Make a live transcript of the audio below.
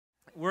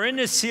We're in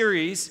a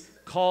series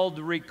called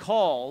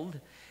Recalled,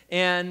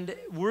 and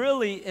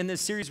really in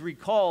this series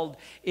Recalled,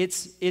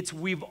 it's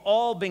we've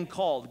all been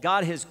called.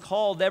 God has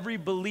called every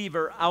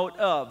believer out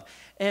of.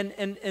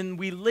 And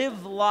we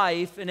live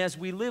life, and as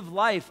we live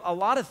life, a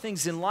lot of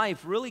things in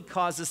life really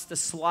cause us to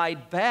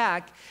slide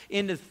back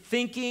into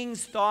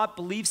thinkings, thought,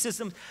 belief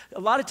systems.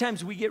 A lot of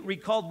times we get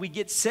recalled, we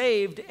get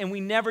saved, and we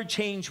never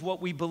change what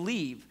we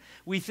believe.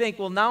 We think,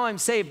 well, now I'm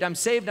saved, I'm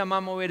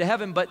on my way to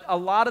heaven, but a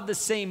lot of the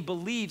same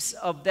beliefs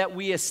that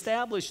we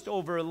established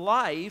over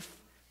life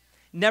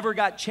never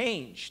got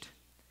changed.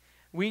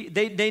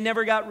 They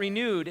never got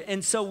renewed.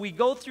 And so we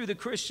go through the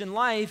Christian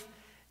life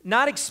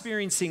not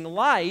experiencing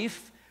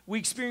life. We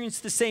experience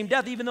the same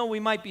death. Even though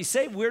we might be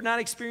saved, we're not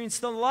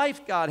experiencing the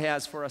life God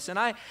has for us. And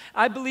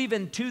I believe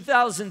in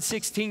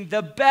 2016,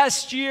 the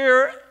best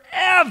year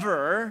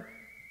ever,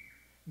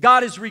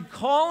 God is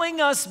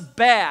recalling us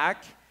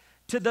back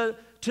to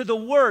the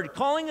Word,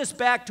 calling us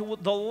back to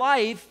the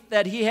life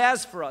that He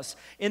has for us.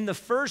 In the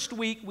first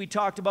week, we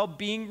talked about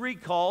being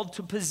recalled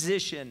to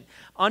position,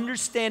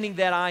 understanding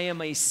that I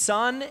am a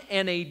son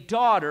and a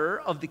daughter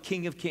of the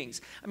King of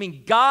Kings. I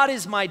mean, God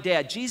is my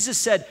dad. Jesus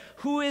said,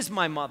 who is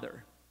my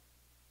mother?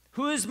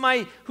 Who is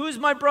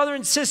my brother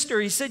and sister?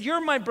 He said, you're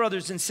my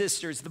brothers and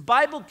sisters. The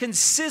Bible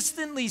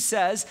consistently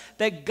says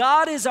that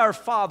God is our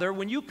Father.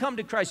 When you come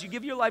to Christ, you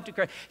give your life to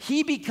Christ,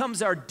 He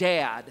becomes our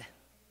dad.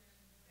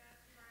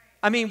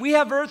 I mean, we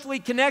have earthly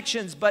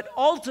connections, but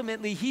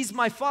ultimately, He's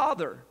my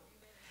Father.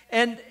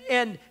 And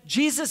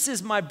Jesus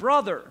is my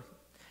brother.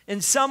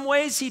 In some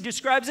ways, He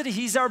describes it,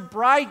 He's our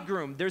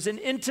bridegroom. There's an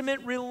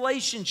intimate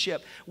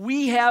relationship.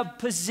 We have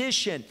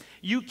position.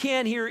 You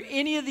can't hear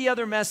any of the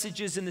other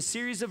messages in the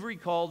series of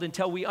Recalled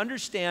until we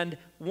understand,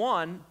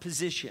 one,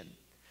 position.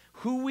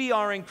 Who we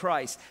are in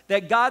Christ.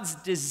 That God's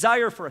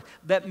desire for us.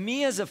 That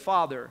me as a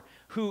father,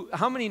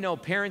 how many know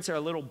parents are a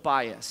little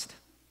biased?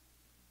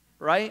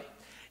 Right?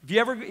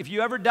 If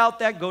you ever doubt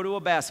that, go to a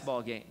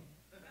basketball game.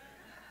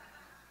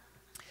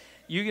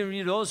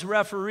 Those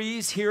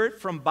referees hear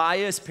it from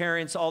biased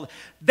parents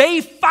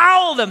they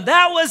fouled him.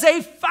 That was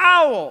a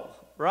foul,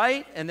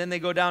 right? And then they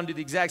go down and do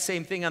the exact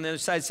same thing on the other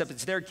side, except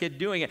it's their kid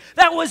doing it.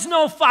 That was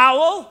no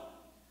foul,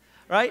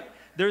 right?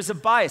 There's a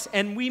bias,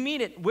 and we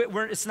mean it.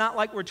 It's not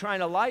like we're trying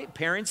to lie.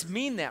 Parents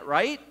mean that,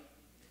 right?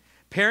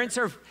 Parents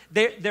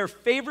they're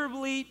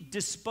favorably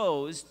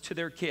disposed to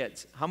their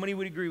kids. How many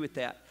would agree with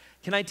that?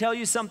 Can I tell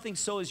you something?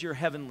 So is your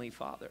heavenly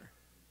Father.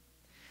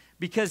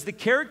 Because the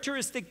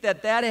characteristic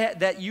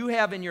that you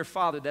have in your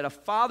Father, that a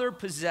father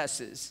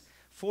possesses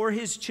for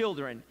his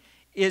children,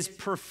 is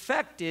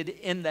perfected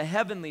in the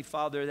heavenly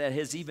Father that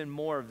has even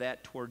more of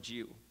that towards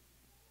you.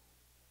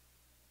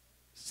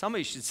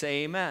 Somebody should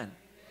say amen.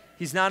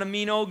 He's not a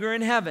mean ogre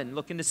in heaven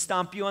looking to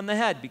stomp you on the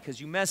head because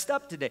you messed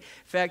up today. In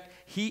fact,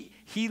 he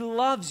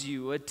loves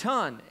you a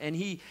ton, and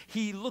he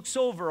looks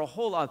over a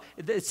whole lot.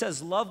 It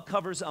says love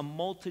covers a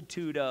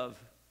multitude of.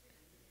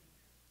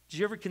 Did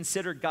you ever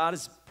consider God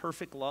as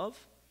perfect love?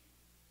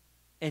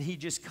 And He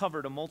just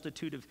covered a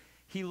multitude of.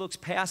 He looks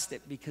past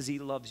it because He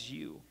loves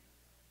you.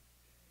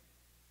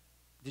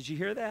 Did you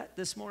hear that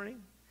this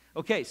morning?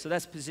 Okay, so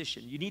that's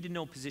position. You need to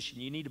know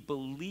position. You need to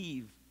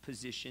believe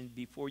position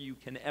before you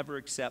can ever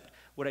accept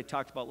what I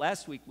talked about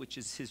last week, which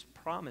is His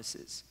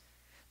promises.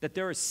 That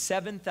there are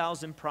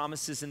 7,000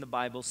 promises in the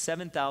Bible.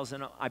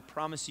 7,000, I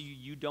promise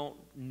you don't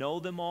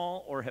know them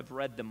all or have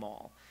read them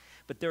all.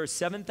 But there are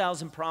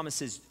 7,000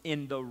 promises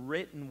in the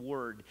written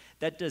word.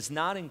 That does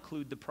not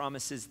include the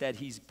promises that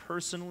He's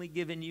personally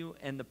given you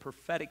and the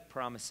prophetic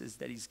promises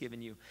that He's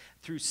given you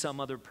through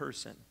some other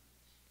person.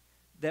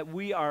 That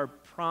we are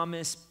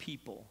promised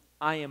people.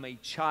 I am a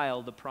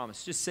child of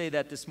promise. Just say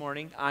that this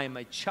morning. I am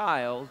a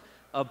child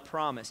of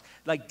promise.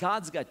 Like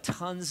God's got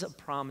tons of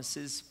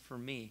promises for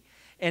me.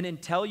 And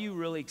until you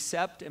really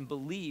accept and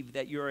believe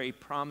that you're a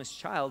promised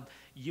child,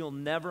 you'll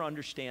never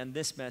understand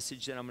this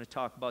message that I'm going to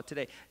talk about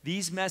today.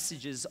 These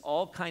messages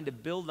all kind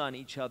of build on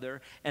each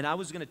other. And I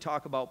was going to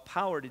talk about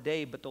power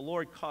today, but the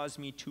Lord caused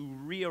me to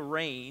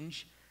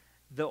rearrange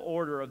the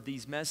order of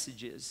these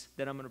messages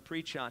that I'm going to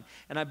preach on.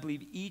 And I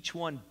believe each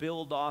one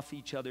build off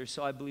each other.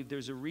 So I believe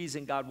there's a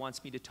reason God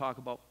wants me to talk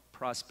about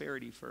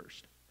prosperity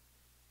first.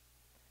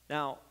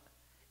 Now,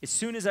 as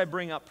soon as I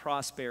bring up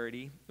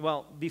prosperity,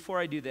 well, before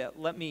I do that,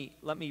 let me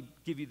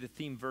give you the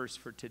theme verse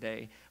for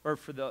today, or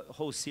for the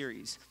whole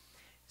series.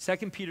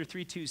 2 Peter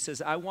 3:2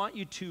 says, I want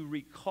you to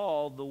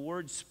recall the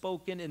words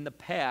spoken in the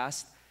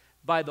past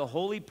by the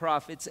holy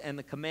prophets and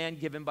the command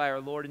given by our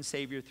Lord and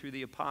Savior through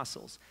the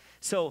apostles.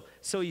 So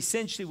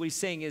essentially what he's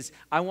saying is,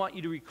 I want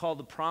you to recall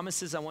the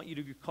promises, I want you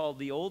to recall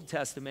the Old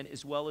Testament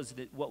as well as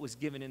what was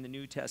given in the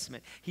New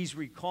Testament. He's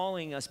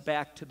recalling us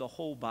back to the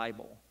whole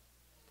Bible.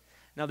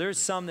 Now there's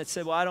some that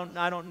say, well,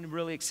 I don't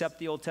really accept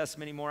the Old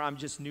Testament anymore. I'm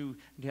just new,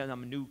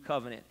 I'm a new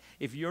covenant.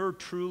 If you're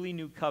truly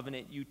new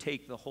covenant, you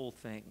take the whole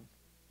thing.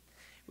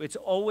 It's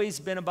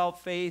always been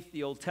about faith.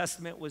 The Old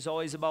Testament was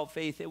always about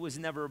faith. It was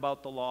never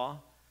about the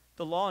law.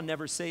 The law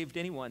never saved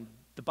anyone.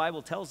 The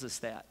Bible tells us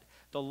that.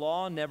 The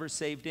law never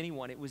saved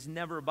anyone. It was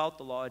never about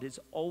the law. It has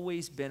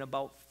always been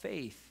about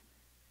faith.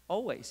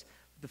 Always.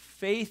 The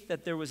faith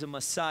that there was a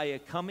Messiah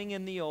coming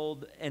in the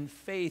old and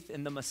faith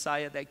in the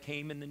Messiah that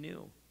came in the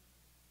new.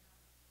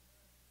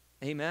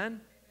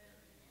 Amen?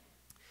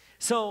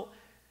 So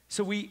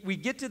we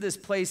get to this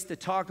place to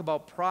talk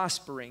about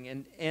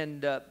prospering,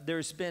 and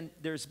there's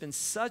been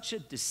such a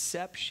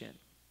deception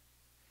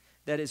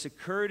that has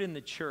occurred in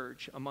the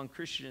church among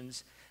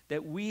Christians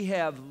that we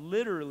have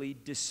literally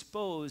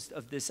disposed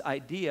of this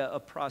idea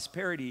of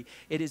prosperity.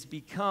 It has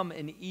become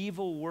an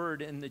evil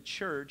word in the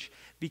church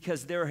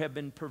because there have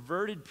been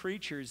perverted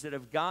preachers that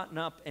have gotten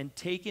up and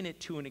taken it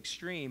to an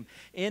extreme.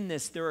 In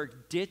this, there are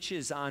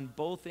ditches on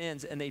both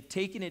ends, and they've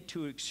taken it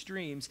to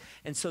extremes.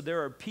 And so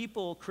there are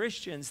people,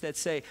 Christians, that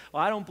say,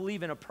 well, I don't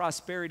believe in a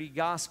prosperity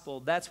gospel.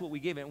 That's what we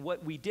gave it. And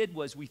what we did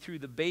was we threw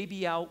the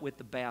baby out with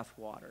the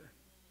bathwater.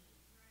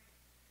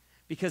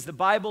 Because the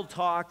Bible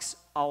talks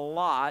a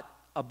lot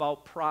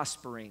about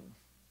prospering.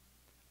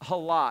 A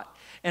lot.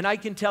 And I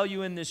can tell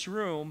you in this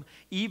room,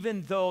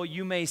 even though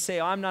you may say,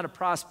 oh, I'm not a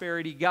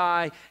prosperity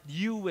guy,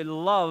 you would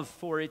love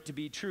for it to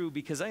be true,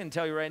 because I can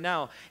tell you right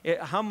now,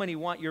 how many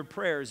want your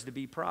prayers to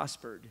be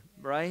prospered,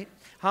 right?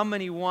 How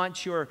many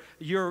want your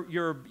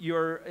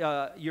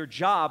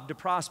job to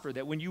prosper,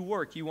 that when you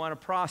work, you want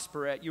to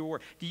prosper at your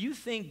work? Do you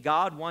think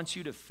God wants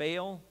you to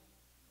fail?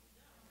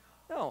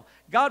 No,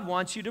 God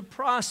wants you to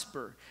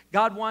prosper.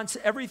 God wants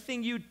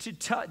everything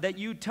that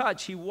you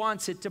touch, He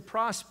wants it to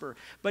prosper.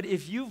 But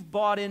if you've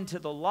bought into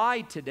the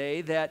lie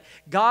today that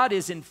God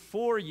isn't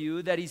for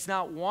you, that He's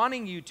not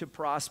wanting you to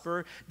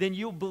prosper, then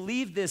you'll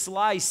believe this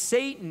lie.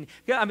 Satan,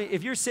 I mean,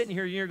 if you're sitting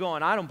here and you're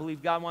going, I don't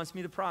believe God wants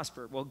me to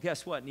prosper. Well,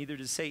 guess what? Neither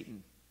does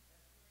Satan.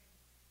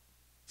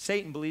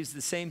 Satan believes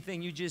the same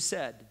thing you just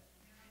said.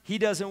 He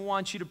doesn't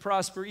want you to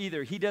prosper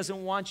either. He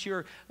doesn't want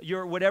your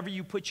whatever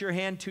you put your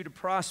hand to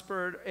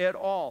prosper at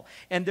all.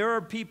 And there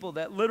are people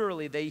that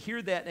literally, they hear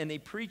that and they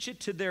preach it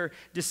to their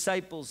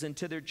disciples and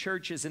to their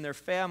churches and their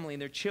family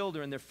and their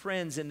children, their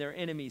friends and their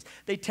enemies.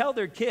 They tell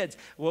their kids,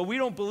 well, we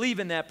don't believe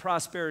in that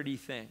prosperity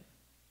thing.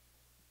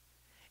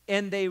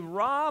 And they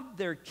rob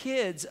their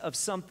kids of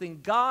something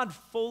God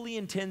fully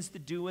intends to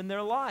do in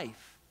their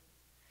life.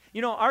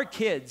 You know, our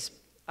kids,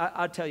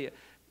 I'll tell you,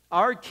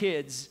 our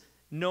kids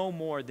know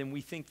more than we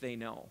think they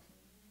know,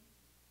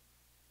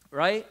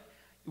 right?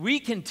 We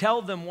can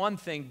tell them one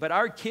thing, but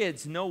our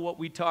kids know what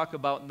we talk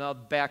about in the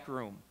back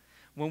room.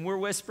 When we're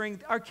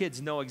whispering, our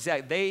kids know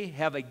exactly. They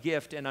have a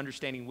gift in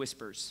understanding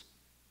whispers,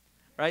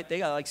 right? They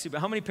got like super.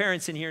 How many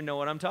parents in here know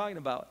what I'm talking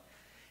about?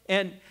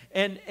 And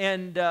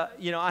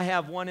you know, I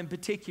have one in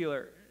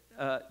particular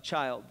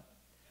child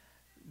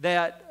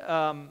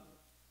that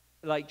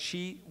like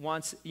she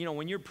wants, you know,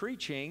 when you're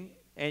preaching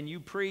and you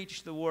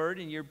preach the word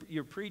and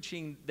you're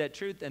preaching that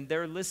truth and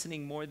they're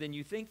listening more than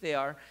you think they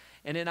are.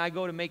 And then I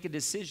go to make a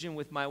decision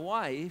with my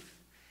wife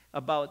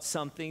about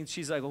something.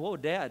 She's like, oh,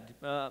 Dad,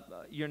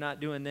 you're not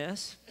doing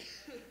this?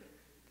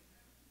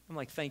 I'm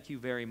like, thank you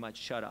very much.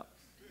 Shut up.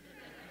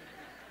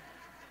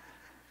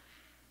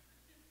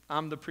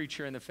 I'm the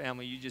preacher in the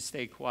family. You just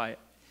stay quiet.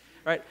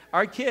 Right?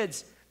 Our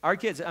kids, I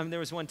mean, there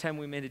was one time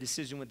we made a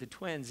decision with the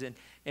twins and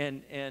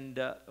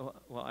well,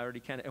 I already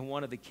kind of, and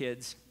one of the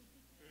kids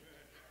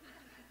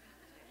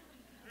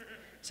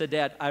said,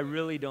 Dad, I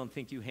really don't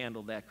think you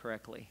handled that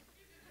correctly.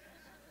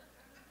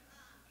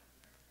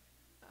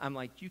 I'm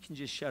like, you can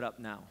just shut up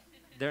now.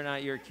 They're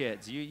not your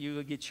kids.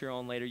 You get your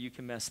own later. You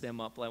can mess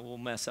them up. Like we'll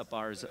mess up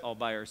ours all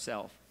by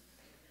ourselves.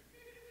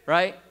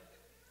 Right?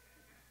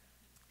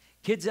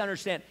 Kids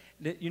understand.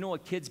 You know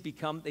what kids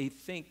become? They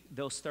think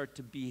they'll start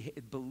to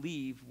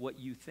believe what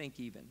you think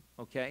even,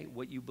 okay?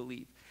 What you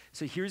believe.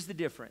 So here's the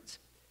difference.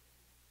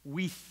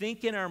 We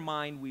think in our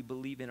mind, we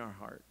believe in our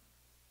heart.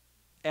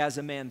 As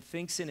a man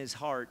thinks in his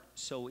heart,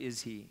 so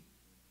is he.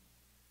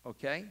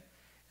 Okay?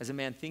 As a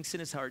man thinks in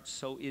his heart,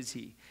 so is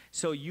he.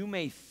 So you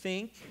may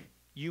think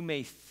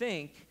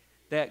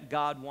that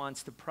God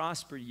wants to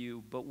prosper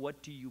you, but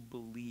what do you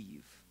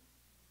believe?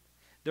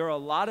 There are a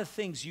lot of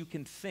things you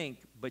can think,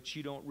 but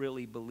you don't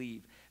really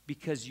believe,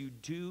 because you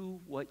do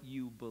what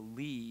you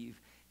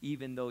believe,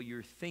 even though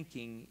your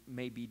thinking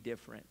may be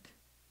different.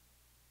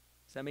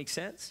 Does that make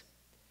sense?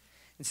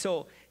 And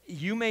so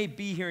you may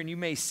be here and you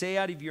may say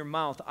out of your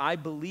mouth, I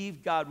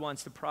believe God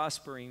wants to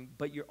prosper him,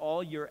 but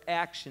all your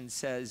action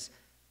says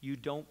you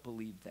don't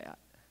believe that.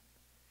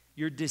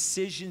 Your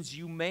decisions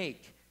you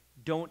make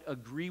don't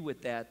agree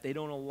with that. They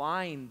don't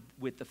align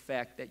with the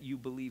fact that you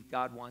believe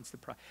God wants to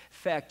prosper. In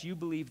fact, you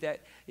believe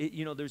that,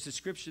 there's a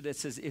scripture that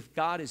says, if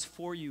God is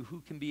for you,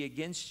 who can be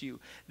against you?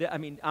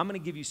 I'm going to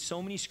give you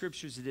so many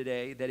scriptures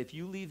today that if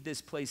you leave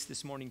this place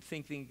this morning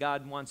thinking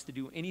God wants to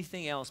do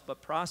anything else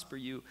but prosper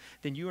you,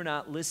 then you are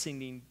not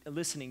listening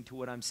to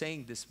what I'm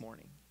saying this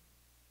morning.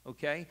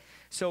 Okay?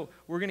 So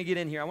we're going to get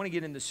in here. I want to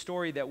get in the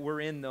story that we're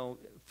in, though,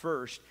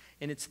 first,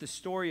 and it's the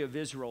story of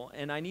Israel.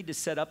 And I need to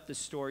set up the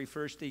story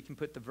first so you can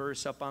put the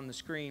verse up on the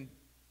screen.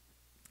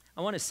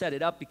 I want to set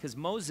it up because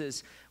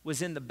Moses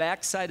was in the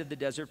backside of the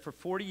desert. For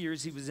 40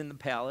 years, he was in the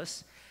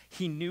palace.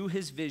 He knew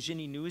his vision.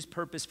 He knew his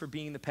purpose for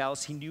being in the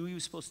palace. He knew he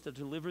was supposed to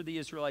deliver the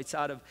Israelites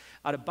out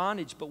of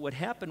bondage. But what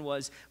happened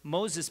was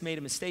Moses made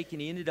a mistake, and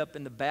he ended up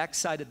in the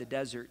backside of the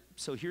desert.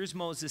 So here's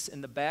Moses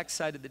in the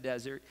backside of the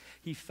desert.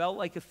 He felt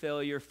like a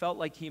failure, felt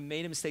like he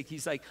made a mistake.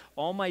 He's like,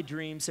 all my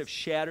dreams have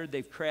shattered.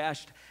 They've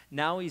crashed.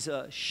 Now he's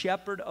a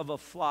shepherd of a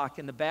flock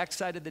in the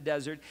backside of the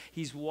desert.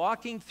 He's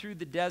walking through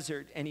the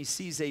desert, and he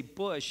sees a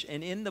bush,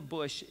 and in the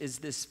bush is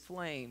this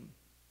flame.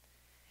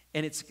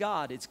 And it's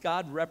God. It's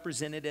God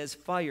represented as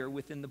fire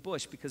within the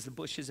bush, because the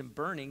bush isn't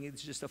burning.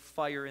 It's just a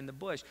fire in the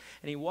bush.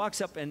 And he walks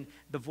up, and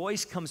the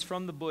voice comes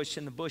from the bush,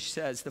 and the bush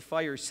says, the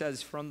fire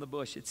says from the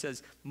bush, it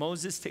says,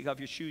 Moses, take off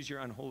your shoes.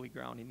 You're on holy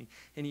ground.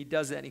 And he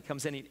does that, and he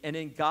comes in. And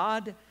then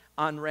God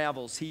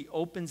unravels. He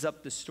opens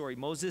up the story.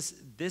 Moses,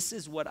 this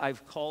is what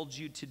I've called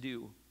you to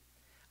do.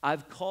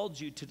 I've called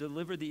you to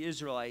deliver the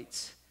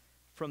Israelites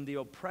from the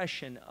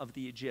oppression of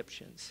the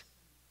Egyptians.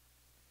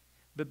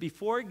 But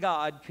before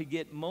God could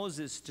get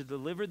Moses to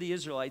deliver the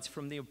Israelites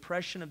from the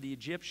oppression of the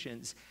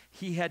Egyptians,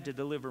 he had to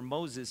deliver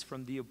Moses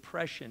from the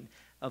oppression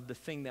of the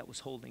thing that was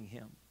holding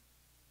him.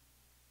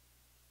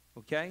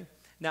 Okay?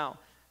 Now,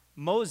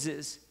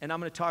 Moses, and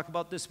I'm going to talk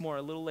about this more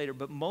a little later,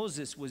 but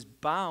Moses was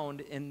bound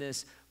in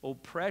this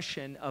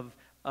oppression of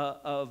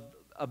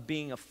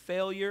being a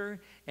failure,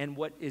 and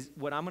what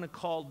I'm going to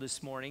call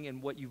this morning,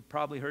 and what you've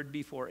probably heard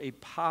before, a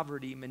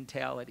poverty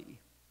mentality.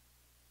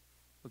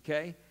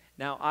 Okay?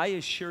 Now, I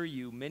assure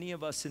you, many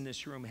of us in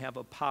this room have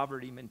a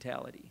poverty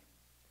mentality.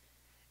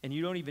 And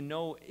you don't even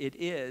know it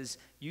is.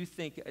 You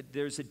think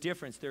there's a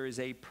difference. There is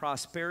a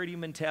prosperity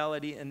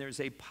mentality and there's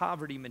a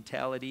poverty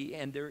mentality,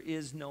 and there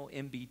is no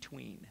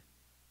in-between.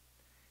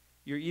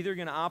 You're either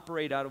going to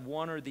operate out of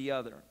one or the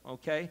other,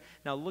 okay?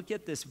 Now, look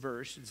at this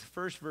verse. It's the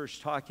first verse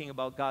talking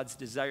about God's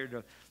desire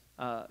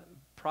to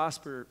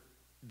prosper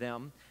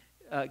them.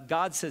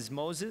 God says,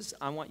 Moses,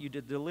 I want you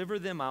to deliver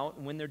them out.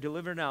 And when they're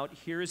delivered out,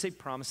 here is a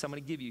promise I'm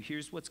going to give you.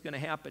 Here's what's going to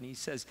happen. He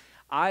says,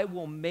 I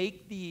will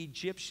make the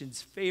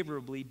Egyptians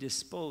favorably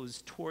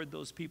disposed toward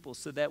those people,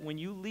 so that when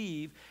you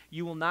leave,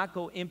 you will not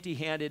go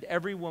empty-handed.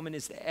 Every woman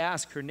is to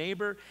ask her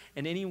neighbor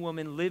and any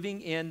woman living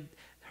in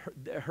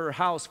her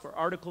house for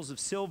articles of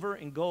silver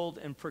and gold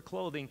and for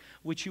clothing,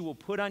 which you will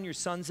put on your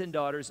sons and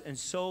daughters, and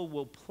so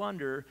will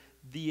plunder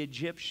the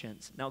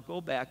Egyptians. Now go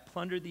back,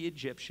 plunder the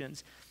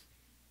Egyptians.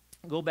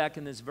 Go back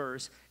in this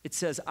verse. It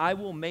says, I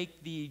will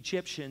make the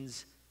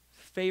Egyptians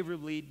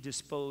favorably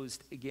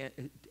disposed again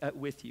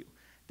with you.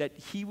 That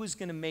he was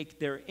going to make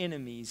their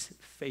enemies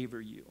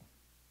favor you.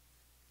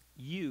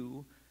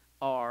 You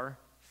are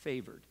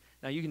favored.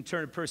 Now you can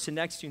turn to the person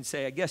next to you and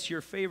say, I guess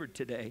you're favored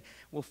today.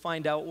 We'll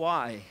find out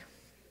why.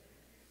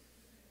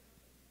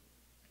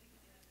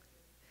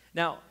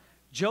 Now,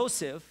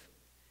 Joseph,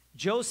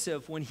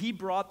 when he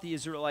brought the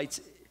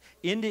Israelites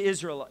into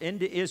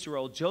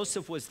Israel,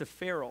 Joseph was the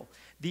Pharaoh.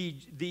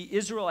 The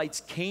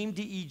Israelites came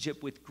to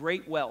Egypt with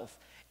great wealth.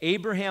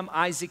 Abraham,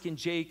 Isaac, and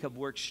Jacob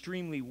were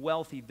extremely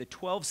wealthy. The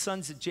 12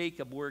 sons of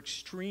Jacob were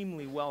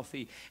extremely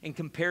wealthy in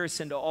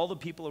comparison to all the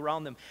people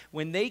around them.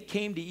 When they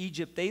came to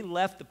Egypt, they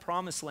left the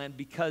promised land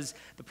because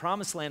the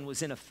promised land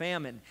was in a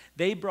famine.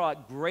 They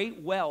brought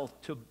great wealth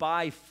to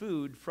buy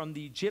food from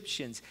the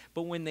Egyptians.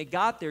 But when they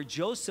got there,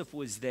 Joseph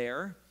was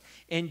there.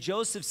 And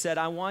Joseph said,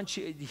 I want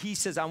you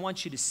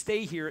to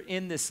stay here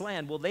in this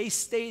land. Well, they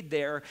stayed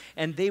there,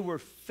 and they were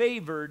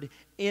favored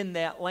in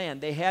that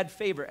land. They had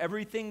favor.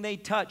 Everything they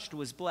touched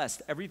was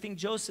blessed. Everything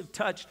Joseph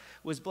touched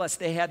was blessed.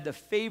 They had the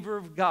favor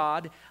of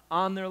God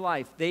on their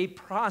life. They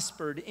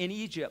prospered in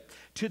Egypt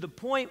to the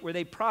point where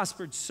they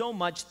prospered so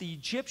much the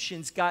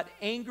Egyptians got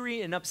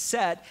angry and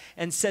upset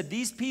and said,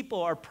 these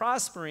people are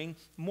prospering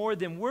more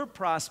than we're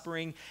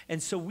prospering,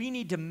 and so we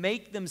need to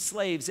make them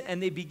slaves.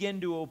 And they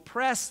begin to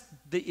oppress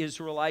the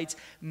Israelites,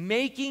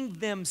 making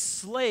them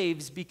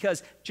slaves,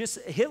 because just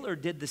Hitler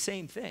did the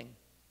same thing.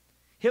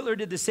 Hitler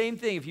did the same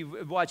thing. If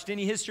you've watched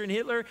any history in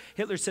Hitler,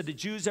 Hitler said the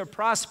Jews are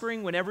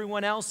prospering when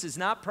everyone else is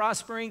not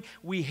prospering.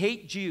 We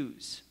hate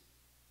Jews.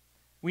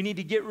 We need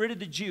to get rid of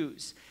the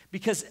Jews.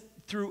 Because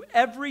through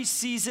every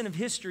season of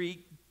history,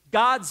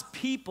 God's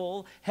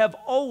people have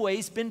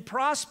always been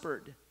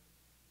prospered.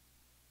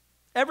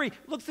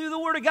 Look through the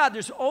Word of God.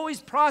 There's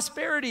always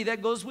prosperity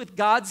that goes with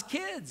God's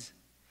kids.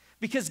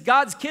 Because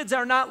God's kids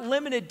are not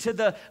limited to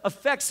the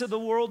effects of the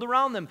world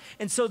around them.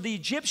 And so the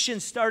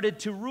Egyptians started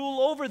to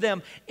rule over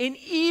them. And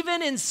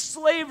even in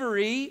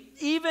slavery,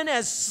 even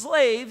as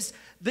slaves,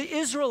 the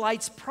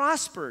Israelites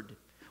prospered.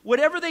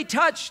 Whatever they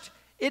touched,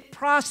 it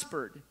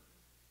prospered.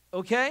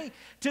 Okay?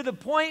 To the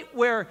point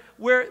where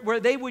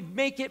they would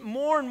make it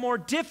more and more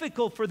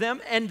difficult for them,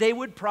 and they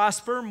would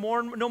prosper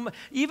more.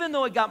 Even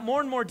though it got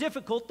more and more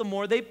difficult, the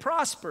more they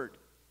prospered.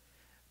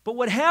 But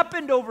what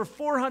happened over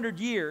 400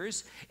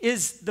 years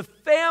is the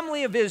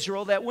family of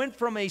Israel that went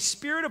from a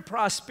spirit of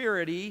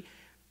prosperity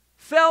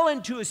fell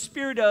into a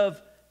spirit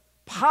of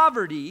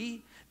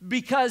poverty.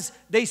 because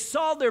they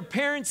saw their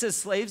parents as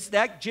slaves.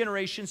 That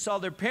generation saw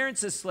their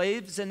parents as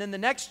slaves, and then the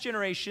next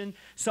generation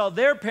saw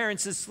their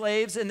parents as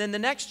slaves, and then the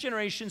next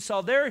generation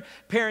saw their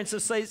parents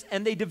as slaves,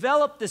 and they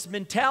developed this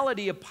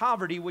mentality of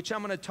poverty, which I'm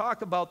going to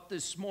talk about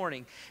this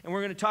morning, and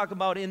we're going to talk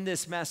about in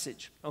this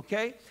message,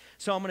 okay?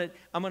 So I'm going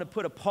to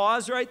put a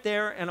pause right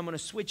there, and I'm going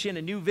to switch in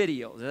a new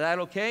video. Is that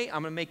okay?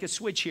 I'm going to make a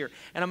switch here,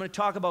 and I'm going to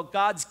talk about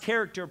God's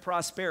character of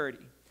prosperity.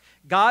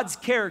 God's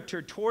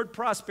character toward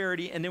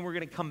prosperity, and then we're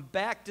going to come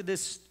back to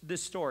this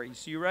story.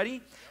 So you ready?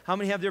 How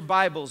many have their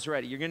Bibles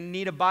ready? You're going to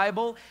need a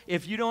Bible.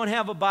 If you don't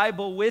have a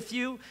Bible with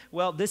you,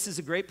 well, this is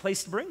a great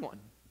place to bring one.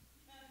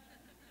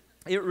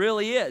 It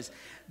really is.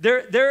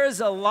 There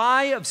is a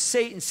lie of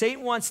Satan.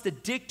 Satan wants to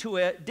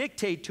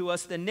dictate to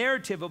us the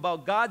narrative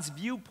about God's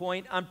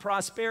viewpoint on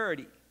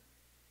prosperity.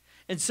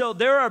 And so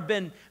there have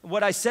been,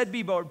 what I said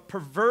before,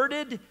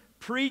 perverted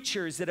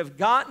preachers that have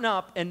gotten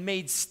up and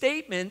made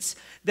statements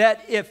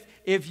that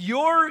if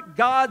you're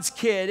God's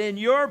kid and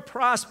you're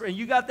prosperous and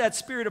you got that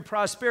spirit of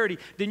prosperity,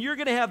 then you're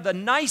going to have the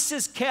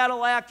nicest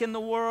Cadillac in the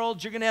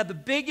world, you're going to have the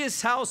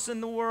biggest house in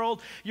the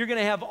world, you're going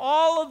to have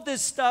all of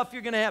this stuff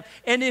you're going to have,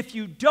 and if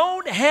you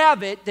don't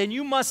have it, then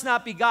you must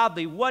not be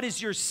godly. What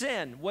is your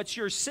sin? What's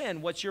your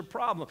sin? What's your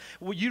problem?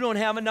 Well, you don't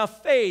have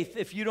enough faith.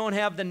 If you don't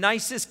have the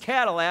nicest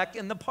Cadillac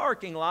in the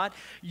parking lot,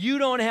 you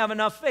don't have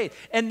enough faith.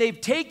 And they've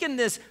taken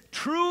this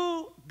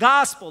true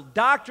gospel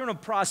doctrine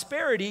of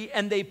prosperity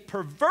and they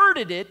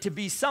perverted it to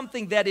be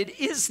something that it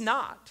is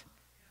not.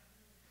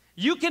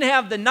 You can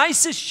have the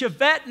nicest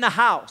Chevette in the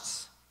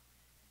house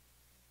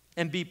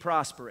and be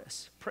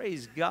prosperous.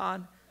 Praise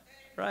God,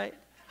 right?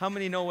 How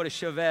many know what a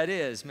Chevette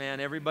is, man?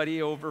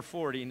 Everybody over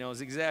 40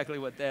 knows exactly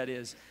what that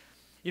is.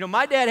 You know,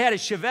 my dad had a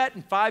Chevette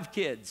and 5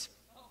 kids.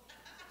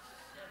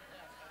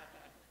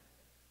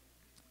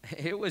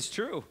 It was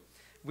true.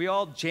 We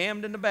all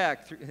jammed in the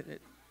back.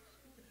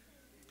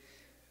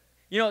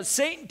 You know,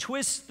 Satan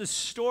twists the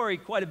story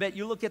quite a bit.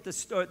 You look at the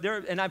story,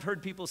 and I've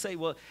heard people say,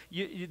 well,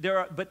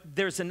 but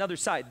there's another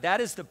side. That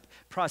is the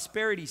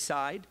prosperity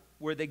side,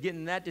 where they get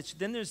in that ditch.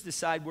 Then there's the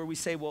side where we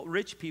say, well,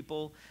 rich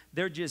people,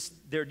 they're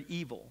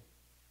evil.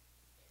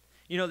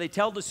 You know, they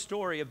tell the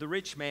story of the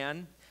rich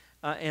man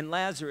and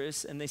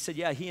Lazarus, and they said,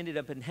 yeah, he ended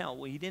up in hell.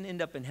 Well, he didn't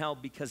end up in hell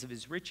because of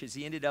his riches.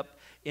 He ended up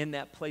in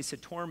that place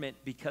of torment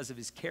because of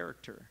his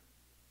character.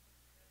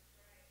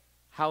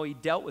 How he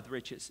dealt with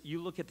riches.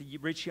 You look at the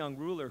rich young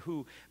ruler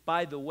who,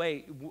 by the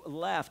way,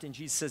 left, and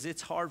Jesus says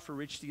it's hard for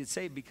rich to get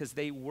saved because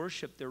they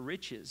worship their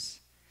riches.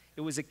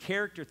 It was a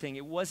character thing.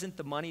 It wasn't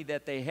the money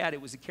that they had. It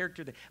was a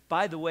character thing.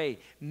 By the way,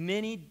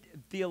 many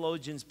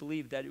theologians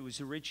believe that it was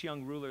a rich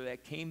young ruler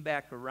that came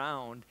back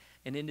around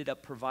and ended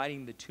up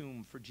providing the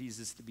tomb for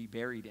Jesus to be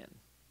buried in.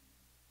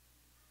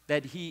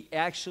 That he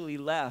actually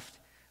left,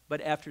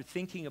 but after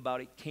thinking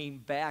about it, came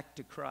back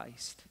to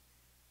Christ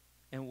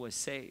and was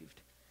saved.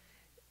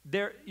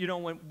 There, you know,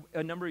 when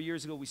a number of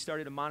years ago we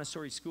started a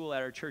Montessori school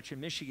at our church in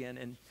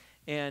Michigan,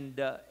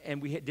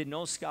 and we did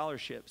no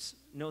scholarships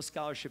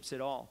at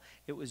all.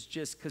 It was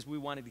just because we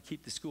wanted to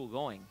keep the school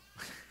going.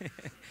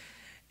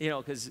 You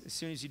know, because as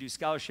soon as you do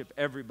scholarship,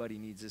 everybody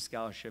needs a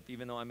scholarship.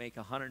 Even though I make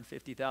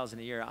 $150,000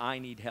 a year, I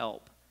need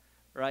help,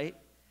 right?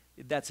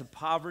 That's a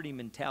poverty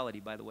mentality,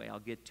 by the way. I'll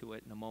get to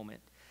it in a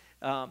moment.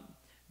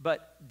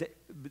 But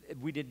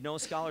we did no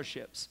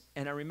scholarships.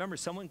 And I remember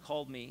someone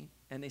called me,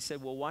 and they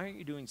said, well, why aren't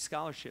you doing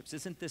scholarships?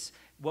 Isn't this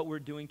what we're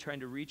doing,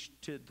 trying to reach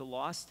to the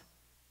lost?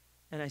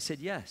 And I said,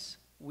 yes,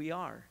 we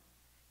are.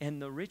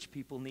 And the rich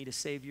people need a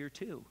Savior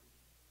too.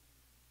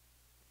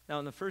 Now,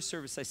 in the first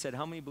service, I said,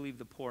 how many believe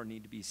the poor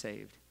need to be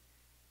saved?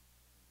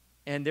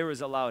 And there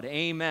was a loud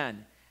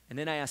amen. And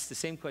then I asked the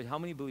same question, how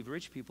many believe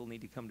rich people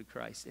need to come to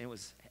Christ? And it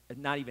was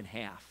not even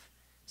half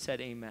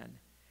said amen.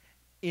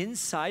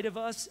 Inside of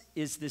us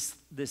is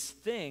this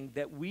thing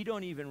that we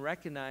don't even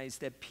recognize,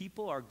 that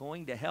people are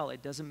going to hell.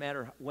 It doesn't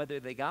matter whether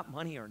they got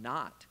money or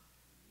not.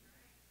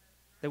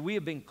 That we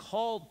have been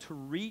called to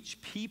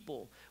reach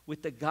people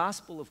with the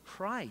gospel of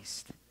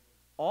Christ.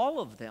 All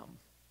of them.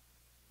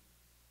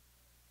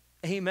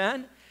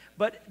 Amen?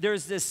 But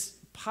there's this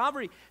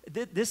poverty.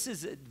 This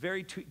is a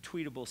very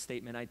tweetable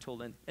statement I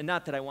told him. And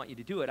not that I want you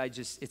to do it.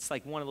 It's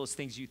like one of those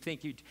things you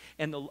think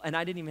and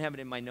I didn't even have it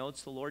in my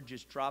notes. The Lord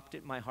just dropped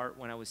it in my heart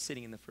when I was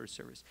sitting in the first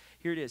service.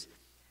 Here it is.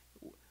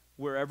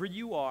 Wherever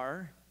you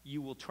are,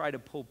 you will try to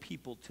pull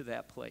people to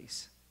that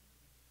place.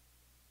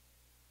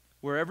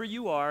 Wherever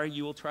you are,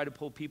 you will try to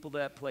pull people to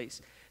that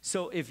place.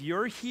 So if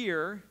you're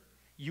here,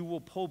 you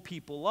will pull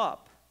people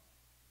up.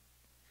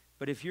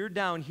 But if you're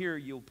down here,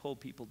 you'll pull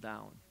people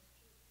down.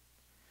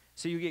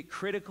 So you get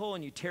critical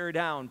and you tear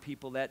down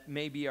people that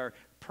maybe are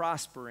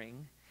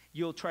prospering.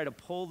 You'll try to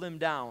pull them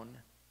down.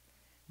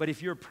 But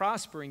if you're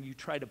prospering, you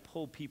try to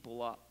pull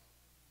people up.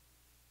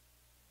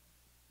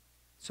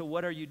 So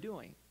what are you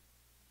doing?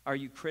 Are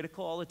you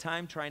critical all the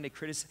time, trying to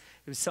criticize?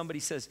 If somebody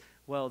says,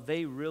 well,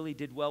 they really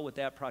did well with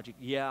that project.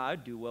 Yeah,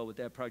 I'd do well with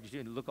that project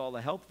too. Look all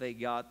the help they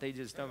got. They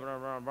just,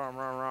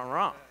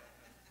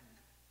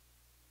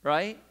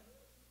 right?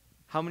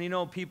 How many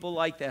know people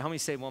like that? How many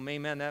say, well,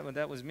 amen,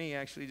 that was me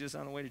actually just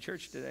on the way to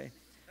church today.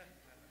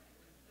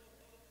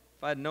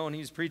 If I'd known he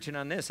was preaching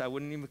on this, I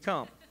wouldn't even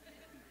come.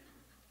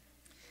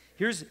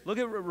 Look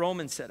at what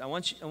Romans said. I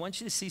want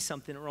you to see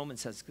something that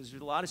Romans says, because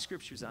there's a lot of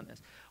scriptures on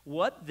this.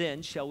 What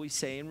then shall we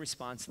say in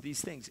response to these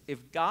things?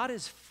 If God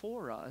is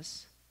for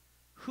us,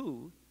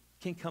 who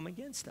can come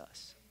against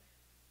us?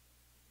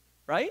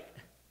 Right?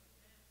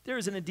 There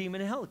isn't a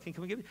demon in hell that can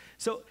come against us.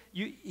 So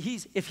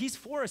if he's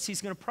for us,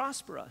 he's going to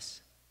prosper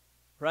us.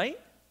 Right?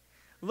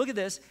 Look at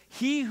this.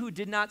 He who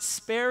did not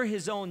spare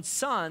his own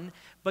son,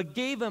 but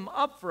gave him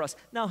up for us.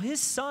 Now,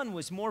 his son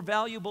was more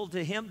valuable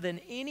to him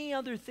than any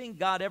other thing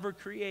God ever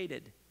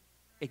created,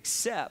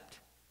 except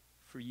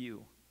for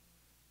you.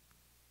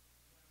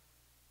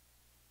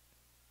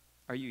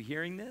 Are you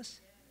hearing this?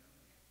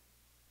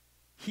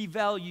 He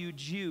valued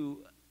you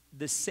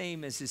the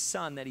same as his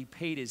son, that he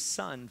paid his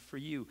son for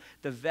you.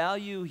 The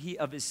value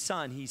of his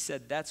son, he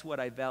said, that's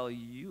what I value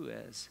you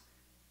as.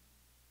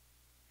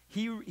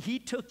 He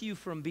took you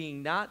from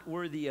being not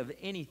worthy of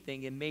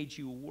anything and made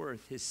you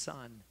worth his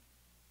son.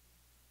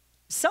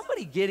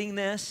 Somebody getting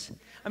this?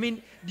 I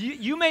mean,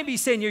 you may be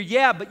saying,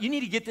 yeah, but you need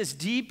to get this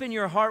deep in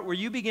your heart where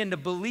you begin to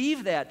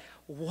believe that.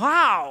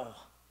 Wow.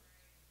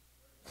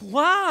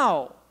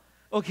 Wow.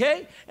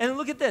 Okay? And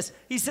look at this.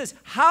 He says,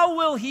 how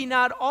will he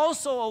not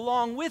also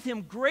along with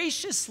him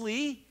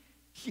graciously,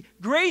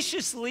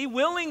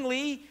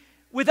 willingly,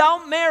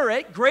 without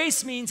merit?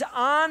 Grace means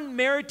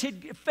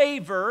unmerited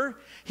favor.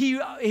 He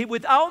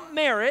without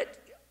merit,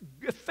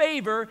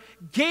 favor,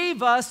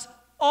 gave us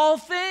all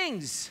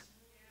things.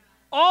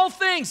 All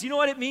things. You know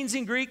what it means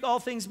in Greek? All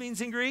things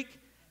means in Greek?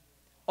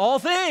 All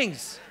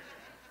things.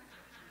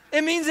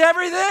 It means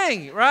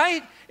everything,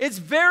 right? It's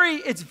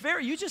very,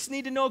 you just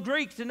need to know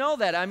Greek to know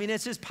that. I mean,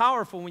 it's just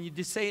powerful when you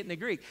just say it in the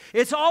Greek.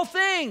 It's all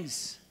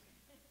things.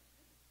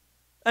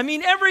 I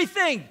mean,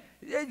 everything.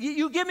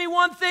 You give me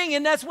one thing,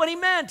 and that's what he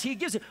meant. He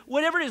gives it,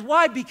 whatever it is.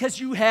 Why? Because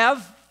you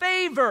have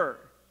favor.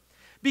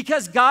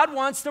 Because God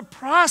wants to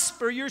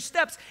prosper your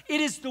steps.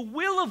 It is the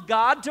will of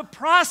God to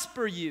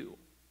prosper you.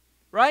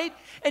 Right?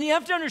 And you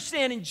have to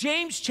understand, in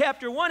James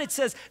chapter 1, it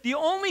says, the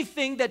only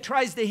thing that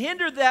tries to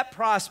hinder that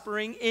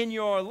prospering in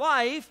your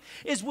life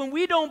is when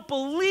we don't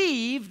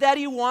believe that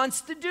he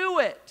wants to do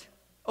it.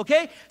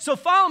 Okay? So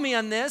follow me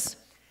on this.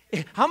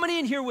 How many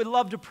in here would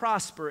love to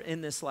prosper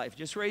in this life?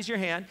 Just raise your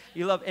hand.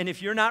 And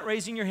if you're not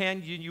raising your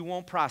hand, you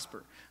won't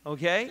prosper.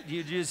 Okay?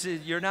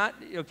 You're not,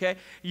 okay?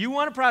 You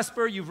want to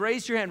prosper, you've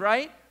raised your hand,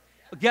 right?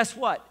 But guess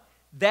what?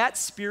 That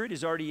spirit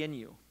is already in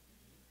you.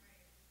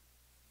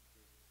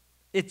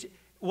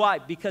 Why?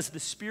 Because the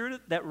spirit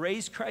that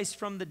raised Christ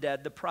from the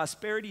dead, the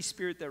prosperity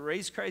spirit that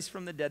raised Christ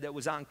from the dead that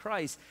was on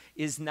Christ,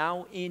 is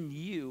now in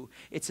you.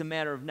 It's a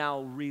matter of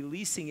now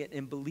releasing it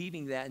and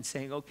believing that and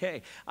saying,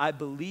 okay, I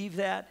believe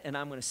that and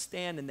I'm going to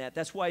stand in that.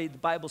 That's why the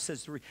Bible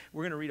says, we're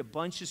going to read a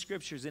bunch of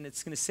scriptures and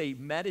it's going to say,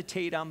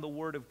 meditate on the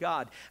word of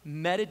God.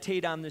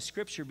 Meditate on the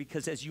scripture,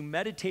 because as you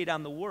meditate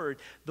on the word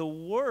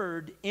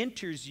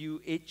enters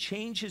you. It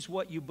changes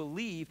what you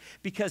believe,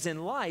 because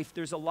in life,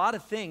 there's a lot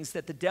of things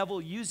that the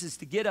devil uses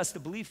to get us to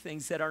believe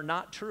things that are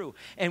not true.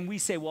 And we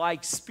say, well, I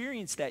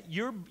experienced that.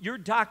 Your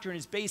doctrine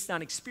is based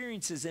on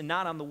experiences and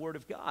not on the word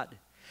of God.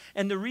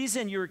 And the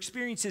reason your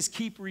experiences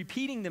keep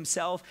repeating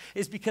themselves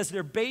is because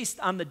they're based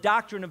on the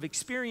doctrine of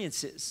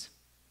experiences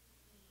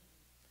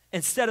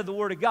instead of the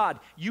word of God.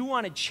 You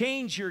want to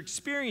change your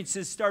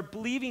experiences, start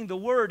believing the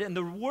word, and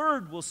the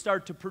word will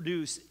start to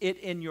produce it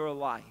in your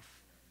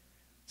life.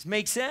 Does it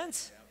make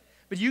sense?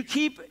 But you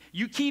keep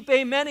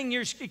amening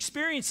your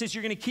experiences,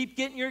 you're going to keep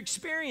getting your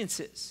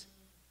experiences.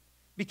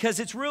 Because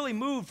it's really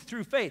moved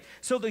through faith.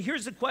 So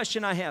here's the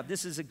question I have.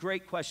 This is a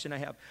great question I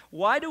have.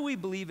 Why do we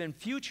believe in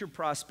future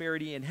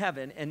prosperity in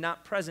heaven and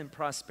not present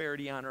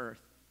prosperity on earth?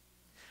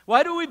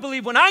 Why do we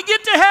believe when I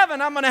get to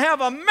heaven, I'm going to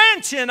have a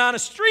mansion on the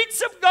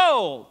streets of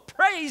gold?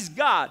 Praise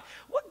God.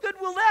 What good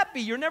will that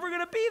be? You're never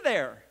going to be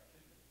there.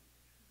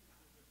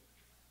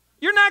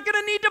 You're not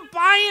going to need to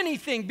buy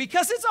anything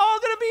because it's all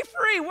going to be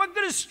free. What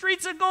good is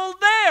streets of gold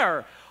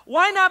there?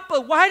 Why not?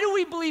 But why do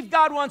we believe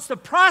God wants to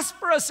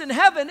prosper us in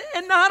heaven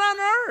and not on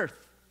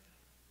earth?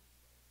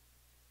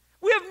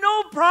 We have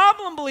no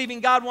problem believing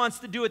God wants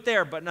to do it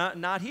there, but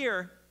not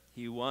here.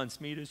 He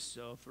wants me to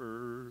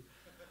suffer.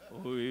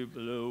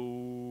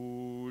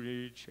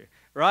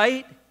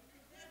 Right?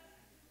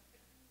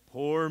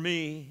 Poor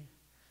me.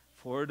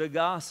 For the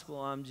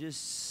gospel, I'm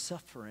just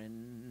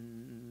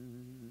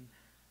suffering.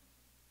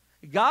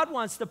 God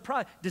wants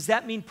to does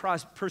that mean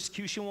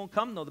persecution won't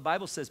come? No, the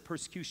Bible says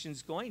persecution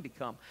is going to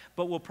come,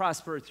 but we'll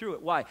prosper through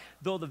it. Why?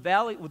 Though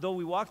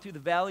we walk through the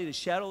valley of the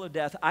shadow of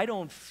death, I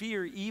don't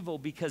fear evil,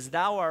 because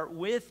thou art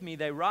with me,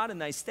 thy rod and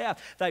thy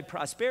staff, thy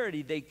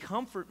prosperity, they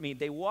comfort me,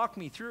 they walk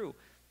me through.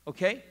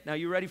 Okay, now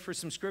you ready for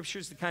some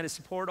scriptures to kind of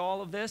support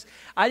all of this?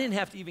 I didn't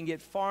have to even get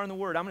far in the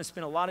Word. I'm going to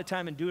spend a lot of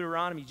time in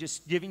Deuteronomy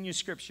just giving you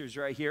scriptures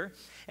right here.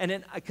 And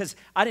then, because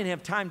I didn't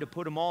have time to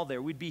put them all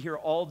there. We'd be here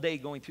all day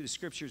going through the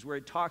scriptures where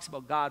it talks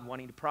about God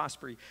wanting to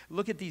prosper you.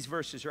 Look at these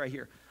verses right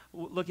here.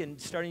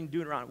 starting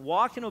Deuteronomy.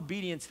 Walk in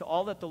obedience to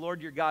all that the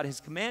Lord your God has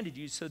commanded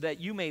you, so that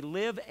you may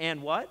live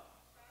and what?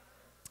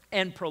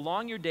 And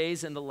prolong your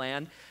days in the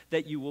land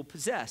that you will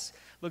possess.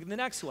 Look at the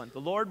next one. The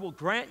Lord will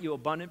grant you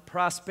abundant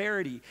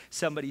prosperity.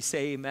 Somebody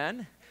say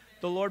amen.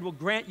 The Lord will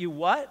grant you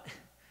what?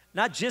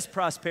 Not just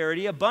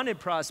prosperity, abundant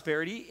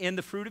prosperity in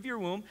the fruit of your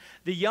womb,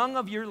 the young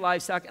of your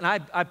livestock. And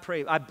I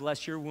pray, I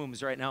bless your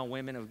wombs right now,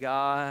 women of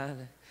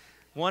God.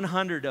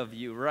 100 of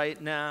you right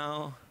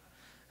now.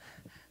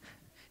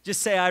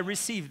 Just say, I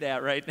receive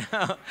that right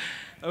now.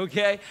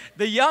 Okay?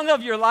 The young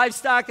of your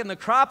livestock and the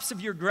crops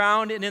of your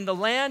ground, and in the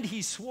land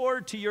he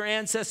swore to your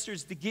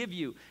ancestors to give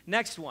you.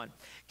 Next one.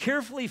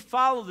 Carefully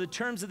follow the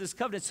terms of this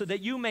covenant so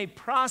that you may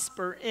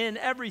prosper in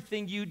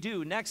everything you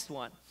do. Next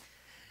one.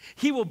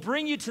 He will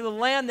bring you to the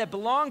land that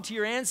belonged to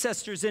your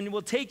ancestors and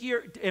will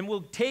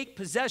take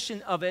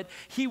possession of it.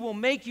 He will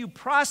make you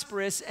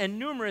prosperous and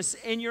numerous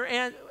than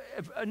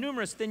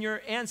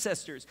your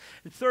ancestors.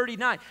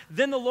 39.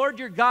 Then the Lord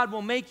your God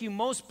will make you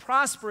most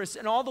prosperous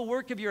in all the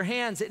work of your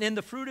hands and in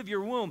the fruit of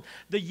your womb,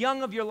 the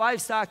young of your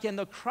livestock and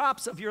the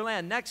crops of your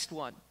land. Next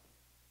one.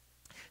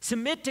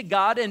 Submit to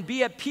God and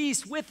be at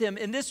peace with him.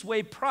 In this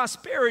way,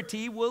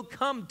 prosperity will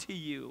come to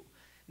you.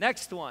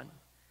 Next one.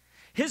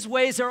 His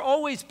ways are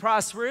always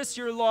prosperous.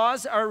 Your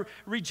laws are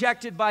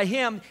rejected by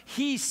him.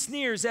 He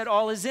sneers at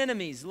all his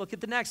enemies. Look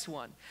at the next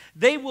one.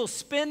 They will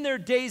spend their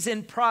days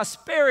in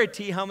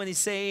prosperity. How many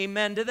say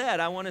amen to that?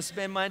 I want to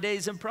spend my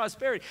days in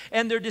prosperity.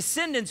 And their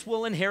descendants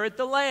will inherit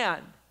the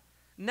land.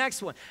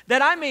 Next one.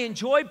 That I may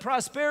enjoy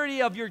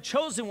prosperity of your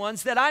chosen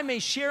ones, that I may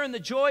share in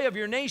the joy of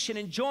your nation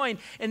and join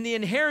in the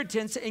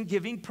inheritance and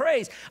giving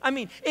praise. I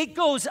mean, it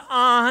goes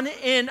on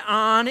and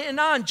on and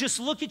on. Just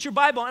look at your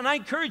Bible, and I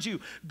encourage you,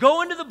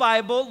 go into the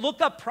Bible,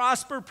 look up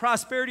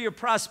prosperity, or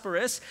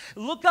prosperous.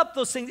 Look up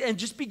those things and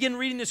just begin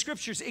reading the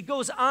scriptures. It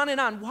goes on and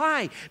on.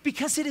 Why?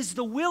 Because it is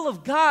the will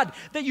of God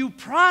that you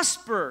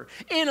prosper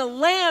in a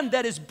land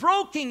that is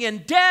broken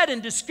and dead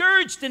and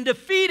discouraged and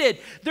defeated.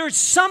 There's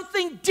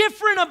something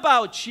different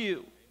about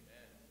you.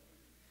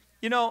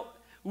 You know,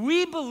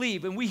 we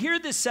believe, and we hear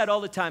this said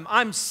all the time,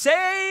 I'm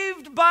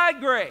saved by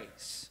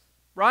grace,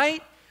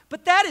 right?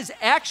 But that is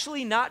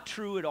actually not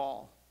true at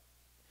all.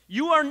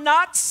 You are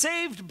not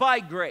saved by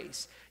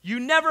grace.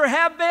 You never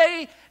have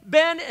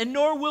been, and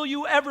nor will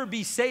you ever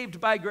be saved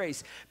by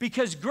grace.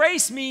 Because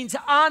grace means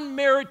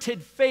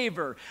unmerited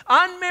favor.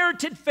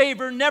 Unmerited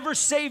favor never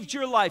saved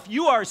your life.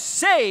 You are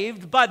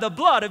saved by the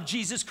blood of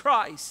Jesus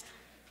Christ.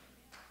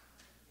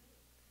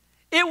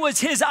 It was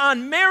his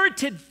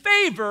unmerited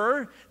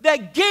favor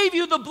that gave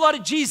you the blood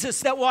of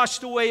Jesus that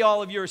washed away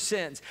all of your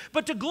sins.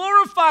 But to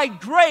glorify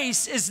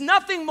grace is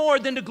nothing more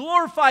than to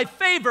glorify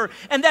favor,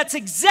 and that's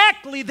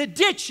exactly the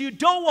ditch you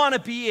don't want to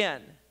be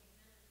in.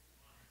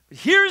 But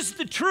here's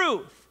the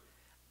truth.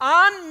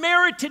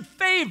 Unmerited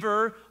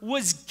favor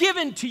was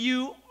given to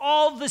you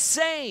all the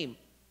same.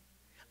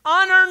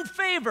 Unearned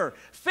favor,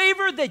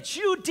 favor that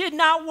you did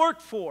not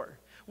work for,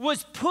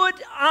 was put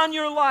on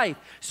your life.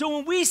 So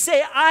when we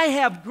say, I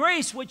have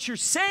grace, what you're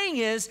saying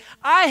is,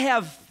 I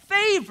have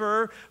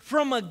favor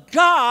from a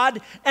God,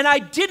 and I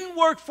didn't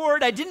work for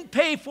it, I didn't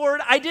pay for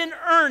it, I didn't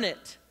earn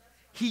it.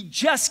 He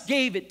just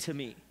gave it to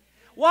me.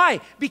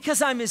 Why?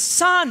 Because I'm his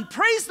son.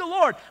 Praise the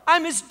Lord.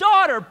 I'm his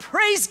daughter.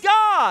 Praise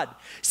God.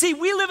 See,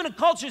 we live in a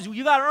culture where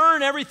you got to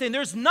earn everything.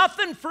 There's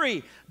nothing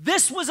free.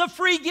 This was a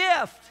free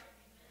gift.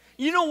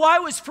 You know why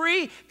it was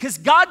free? Because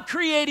God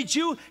created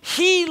you,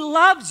 he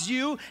loves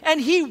you, and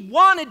he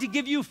wanted to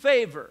give you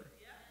favor.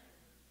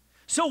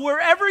 So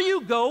wherever you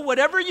go,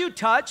 whatever you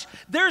touch,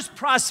 there's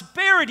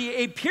prosperity,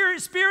 a pure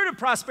spirit of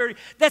prosperity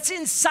that's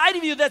inside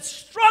of you that's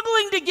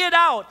struggling to get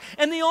out.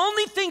 And the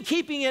only thing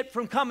keeping it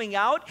from coming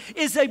out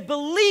is a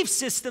belief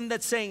system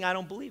that's saying, I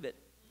don't believe it.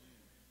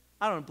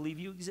 I don't believe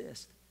you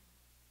exist.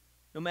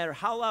 No matter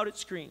how loud it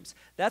screams.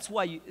 That's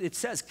why it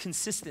says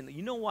consistently.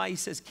 You know why he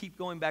says keep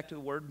going back to the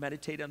word,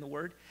 meditate on the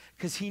word?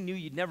 Because he knew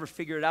you'd never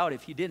figure it out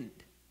if you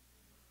didn't.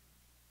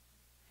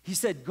 He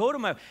said, go to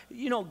my,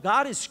 you know,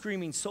 God is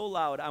screaming so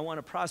loud, I want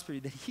to prosper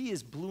you, that he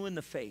is blue in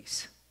the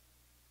face.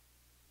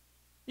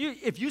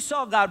 If you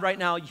saw God right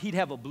now, he'd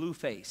have a blue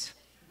face.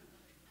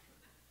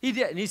 He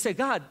did. And he said,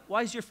 God,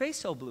 why is your face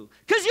so blue?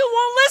 Because you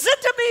won't listen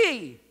to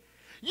me.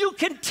 You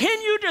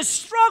continue to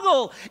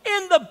struggle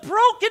in the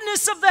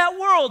brokenness of that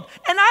world,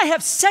 and I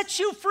have set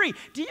you free.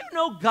 Do you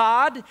know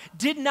Jesus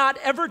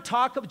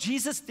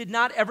did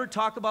not ever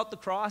talk about the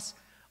cross?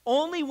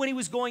 Only when he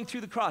was going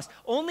through the cross.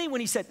 Only when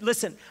he said,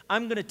 listen,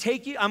 I'm going to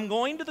take you, I'm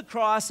going to the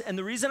cross, and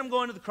the reason I'm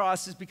going to the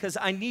cross is because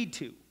I need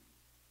to.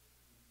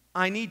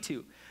 I need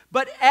to.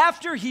 But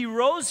after he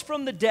rose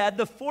from the dead,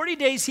 the 40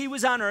 days he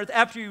was on earth,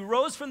 after he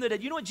rose from the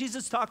dead, you know what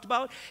Jesus talked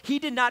about? He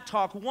did not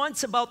talk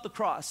once about the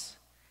cross.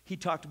 He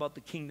talked about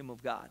the kingdom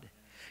of God.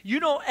 You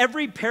know,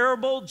 every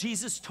parable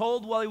Jesus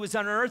told while he was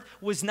on earth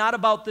was not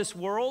about this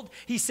world.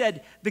 He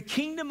said, the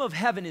kingdom of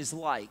heaven is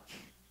like.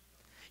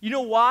 You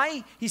know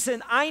why? He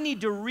said, I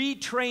need to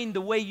retrain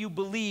the way you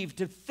believe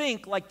to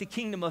think like the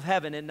kingdom of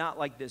heaven and not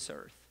like this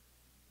earth.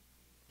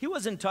 He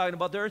wasn't talking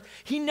about the earth.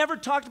 He never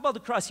talked about the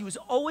cross. He was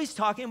always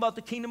talking about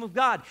the kingdom of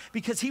God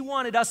because he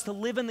wanted us to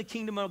live in the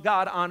kingdom of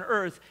God on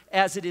earth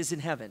as it is in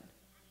heaven.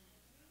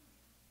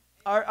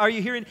 Are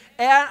you hearing?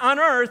 On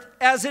earth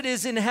as it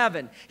is in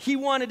heaven. He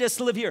wanted us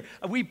to live here.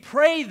 We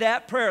pray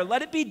that prayer.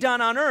 Let it be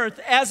done on earth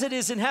as it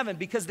is in heaven,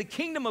 because the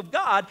kingdom of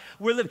God,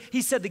 we're living.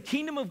 He said the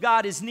kingdom of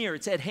God is near.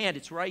 It's at hand.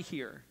 It's right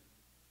here.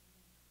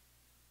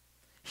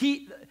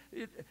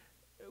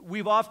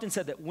 We've often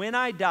said that when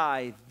I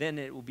die, then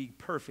it will be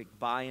perfect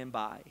by and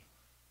by.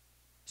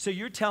 So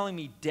you're telling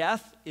me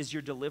death is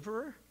your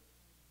deliverer?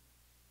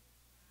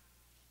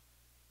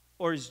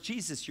 Or is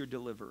Jesus your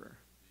deliverer?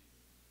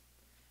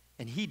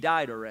 And he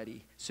died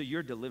already, so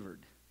you're delivered.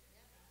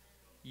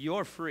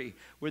 You're free.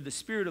 Where the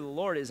Spirit of the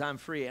Lord is, I'm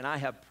free, and I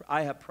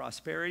have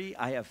prosperity,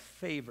 I have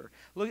favor.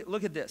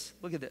 Look at this.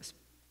 Look at this.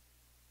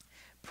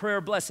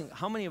 Prayer blessing.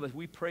 How many of us,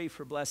 we pray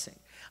for blessing?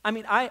 I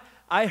mean,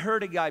 I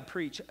heard a guy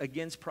preach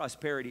against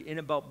prosperity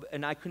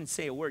and I couldn't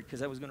say a word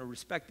because I was going to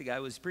respect the guy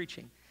who was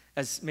preaching,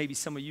 as maybe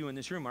some of you in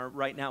this room are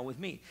right now with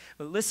me.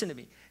 But listen to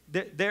me.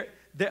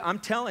 I'm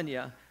telling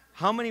you,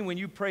 how many, when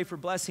you pray for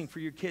blessing for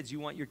your kids, you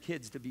want your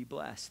kids to be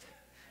blessed?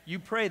 You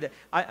pray that,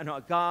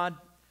 God,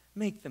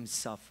 make them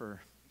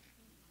suffer.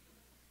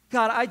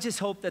 God, I just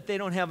hope that they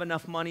don't have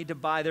enough money to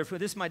buy their food.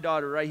 This is my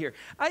daughter right here.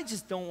 I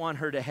just don't want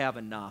her to have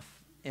enough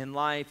in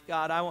life.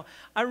 God,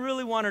 I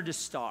really want her to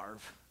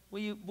starve.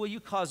 Will you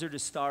cause her to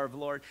starve,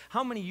 Lord?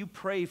 How many of you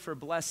pray for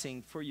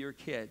blessing for your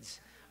kids,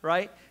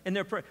 right? And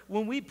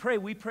when we pray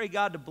for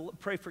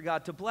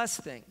God to bless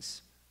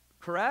things,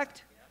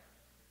 correct?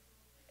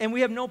 And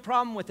we have no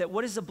problem with it.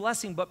 What is a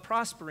blessing but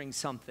prospering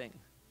something?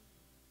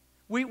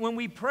 When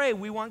we pray,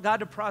 we want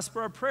God to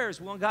prosper our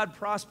prayers. We want God to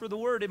prosper the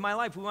word in my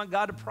life. We want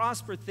God to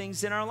prosper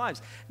things in our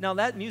lives. Now,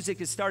 that music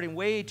is starting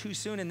way too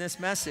soon in this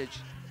message.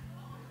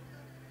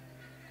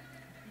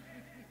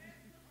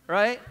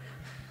 Right?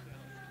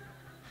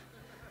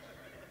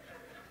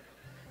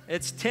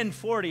 It's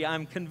 10:40,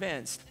 I'm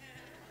convinced.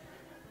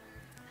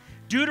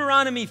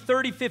 Deuteronomy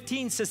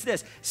 30:15 says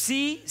this.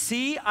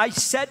 See, I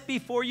set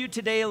before you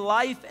today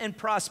life and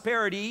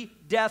prosperity,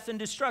 death and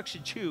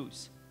destruction.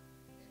 Choose.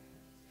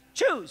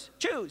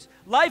 Choose.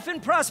 Life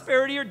and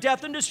prosperity or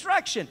death and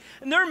destruction.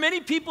 And there are many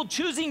people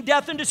choosing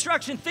death and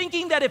destruction,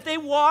 thinking that if they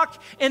walk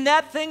in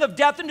that thing of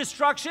death and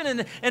destruction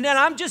and then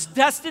I'm just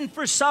destined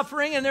for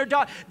suffering, and they're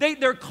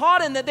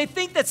caught in that. They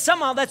think that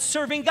somehow that's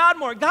serving God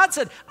more. God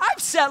said,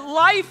 I've set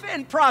life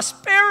and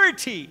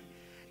prosperity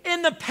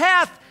in the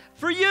path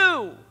for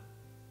you.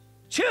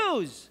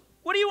 Choose.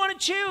 What do you want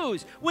to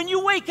choose? When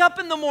you wake up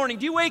in the morning,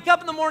 do you wake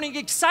up in the morning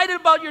excited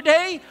about your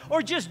day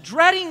or just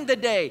dreading the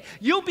day?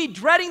 You'll be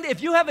dreading,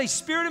 if you have a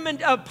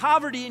spirit of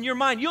poverty in your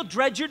mind, you'll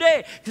dread your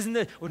day because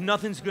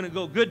nothing's going to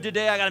go good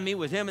today. I got to meet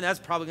with him and that's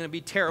probably going to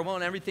be terrible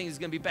and everything is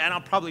going to be bad.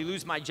 I'll probably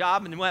lose my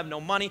job and we'll have no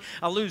money.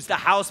 I'll lose the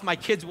house. My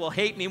kids will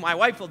hate me. My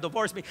wife will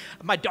divorce me.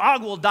 My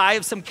dog will die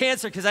of some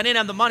cancer because I didn't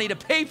have the money to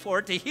pay for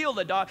it to heal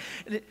the dog,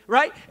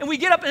 right? And we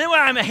get up and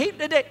I'm hating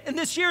the day. And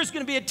this year is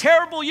going to be a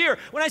terrible year.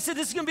 When I said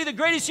this is going to be the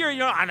greatest year,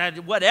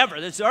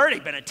 whatever. This has already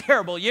been a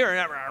terrible year.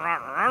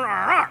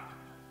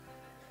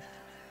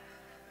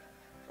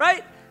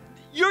 Right?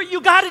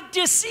 You got a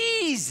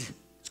disease.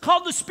 It's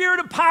called the spirit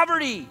of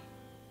poverty.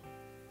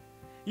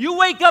 You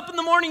wake up in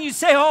the morning, you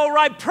say, all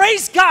right,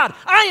 praise God.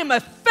 I am a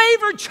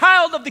favored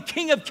child of the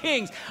King of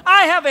Kings.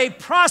 I have a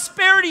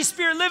prosperity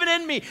spirit living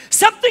in me.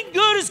 Something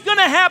good is going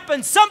to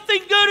happen.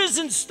 Something good is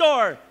in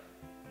store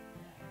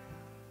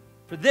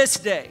for this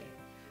day.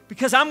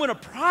 Because I'm going to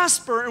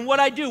prosper in what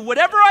I do.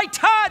 Whatever I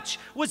touch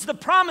was the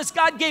promise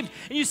God gave.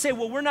 And you say,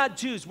 well, we're not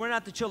Jews. We're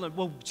not the children.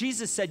 Well,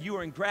 Jesus said you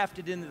are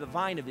engrafted into the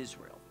vine of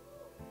Israel.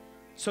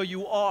 So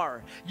you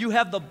are. You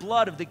have the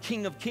blood of the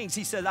King of Kings.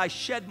 He said, I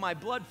shed my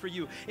blood for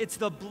you. It's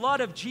the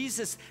blood of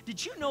Jesus.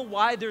 Did you know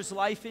why there's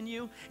life in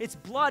you? It's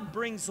blood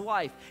brings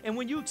life. And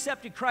when you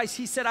accepted Christ,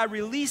 he said, I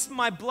released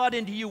my blood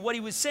into you. What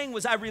he was saying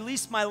was, I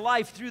released my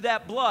life through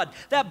that blood.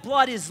 That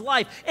blood is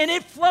life. And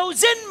it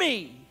flows in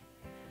me.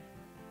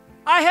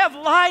 I have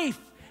life,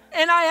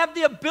 and I have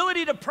the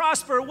ability to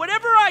prosper.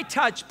 Whatever I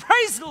touch,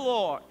 praise the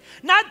Lord.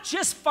 Not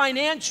just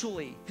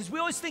financially, because we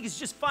always think it's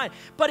just fine,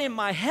 but in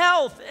my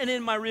health and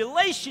in my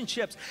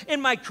relationships,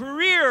 in my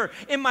career,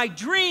 in my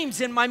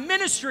dreams, in my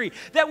ministry,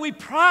 that we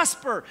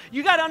prosper.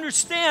 You got to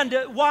understand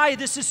why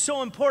this is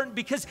so important,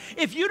 because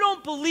if you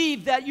don't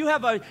believe that you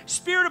have a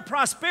spirit of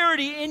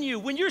prosperity in you,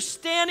 when you're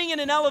standing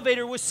in an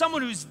elevator with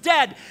someone who's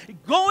dead,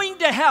 going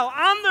to hell,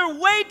 on their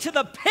way to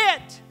the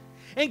pit,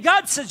 and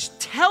God says,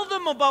 tell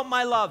them about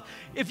my love.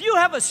 If you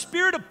have a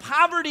spirit of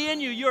poverty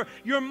in you,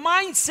 your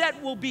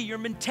mindset will be, your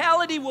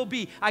mentality will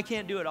be, I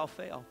can't do it, I'll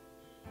fail.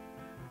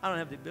 I don't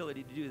have the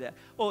ability to do that.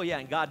 Oh yeah,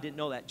 and God didn't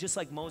know that. Just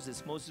like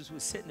Moses. Moses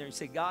was sitting there and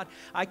said, God,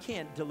 I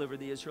can't deliver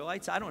the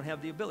Israelites. I don't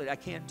have the ability. I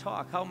can't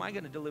talk. How am I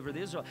going to deliver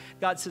the Israelites?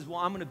 God says, well,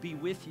 I'm going to be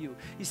with you.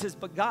 He says,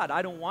 but God,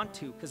 I don't want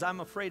to because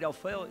I'm afraid I'll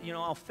fail.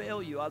 I'll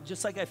fail you.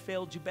 Just like I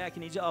failed you back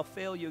in Egypt, I'll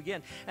fail you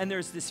again. And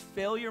there's this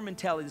failure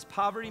mentality, this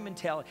poverty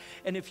mentality.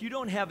 And if you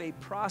don't have a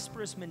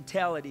prosperous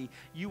mentality,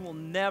 you will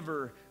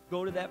never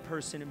go to that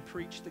person and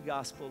preach the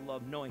gospel of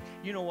love, knowing,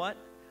 you know what?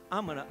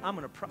 I'm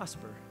gonna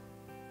prosper.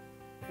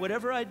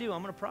 Whatever I do,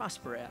 I'm gonna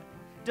prosper at.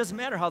 It doesn't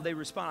matter how they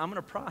respond. I'm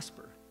gonna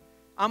prosper.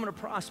 I'm gonna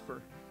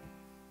prosper.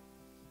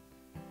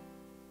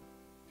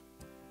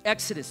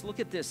 Exodus, look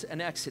at this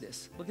in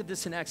Exodus. Look at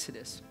this in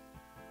Exodus.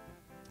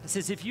 It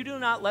says, if you do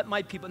not let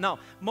my people... Now,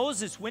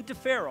 Moses went to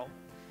Pharaoh,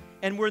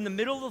 and we're in the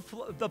middle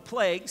of the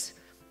plagues,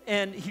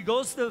 and he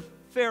goes to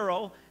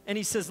Pharaoh, and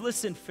he says,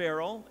 listen,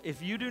 Pharaoh,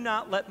 if you do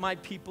not let my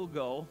people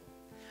go,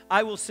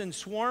 I will send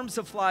swarms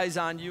of flies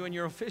on you and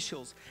your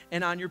officials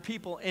and on your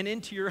people and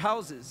into your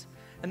houses.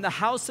 And the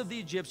house of the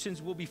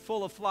Egyptians will be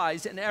full of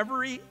flies, and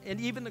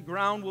even the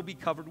ground will be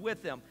covered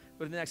with them.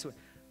 Go to the next one.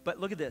 But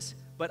look at this.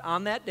 But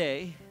on that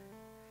day,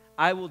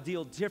 I will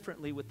deal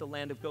differently with the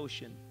land of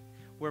Goshen,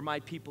 where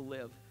my people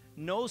live.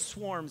 No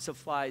swarms of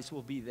flies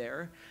will be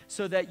there,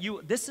 so that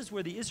this is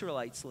where the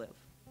Israelites live,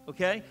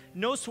 okay?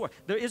 No swarm.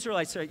 The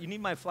Israelites say, you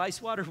need my fly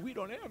swatter? We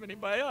don't have any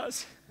by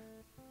us,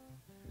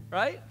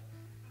 right?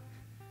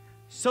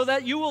 So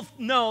that you will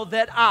know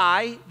that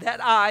I,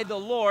 the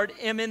Lord,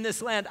 am in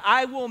this land.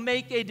 I will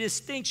make a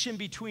distinction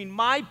between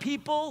my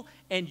people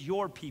and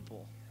your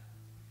people.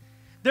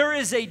 There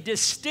is a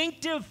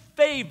distinctive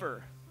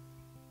favor.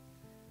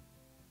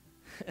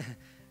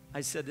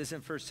 I said this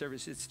in first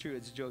service. It's true.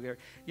 It's a joke here.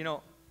 You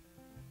know,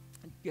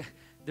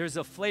 there's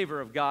a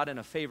flavor of God and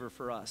a favor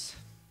for us.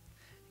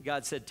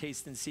 God said,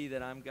 taste and see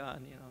that I'm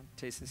God. You know,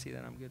 taste and see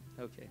that I'm good.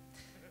 Okay.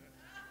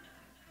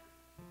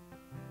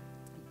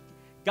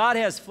 God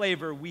has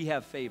flavor. We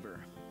have favor.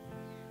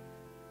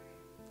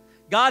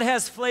 God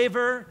has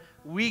flavor.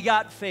 We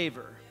got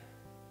favor.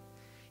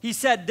 He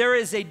said, there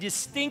is a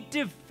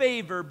distinctive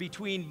favor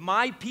between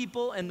my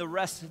people and the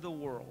rest of the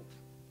world.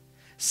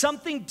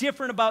 Something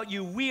different about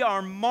you. We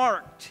are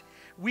marked.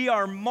 We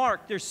are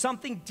marked. There's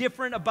something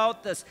different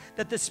about us,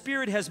 that the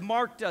Spirit has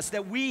marked us,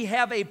 that we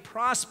have a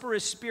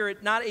prosperous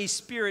spirit, not a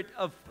spirit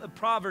of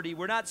poverty.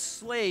 We're not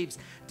slaves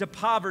to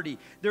poverty.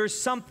 There's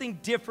something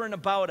different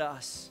about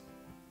us.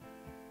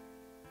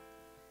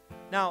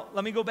 Now,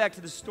 let me go back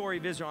to the story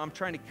of Israel. I'm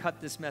trying to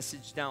cut this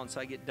message down so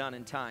I get done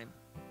in time.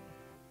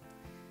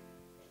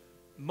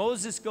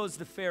 Moses goes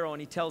to Pharaoh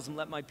and he tells him,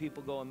 let my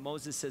people go. And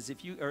Moses says,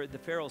 the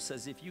Pharaoh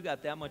says, if you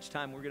got that much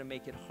time, we're going to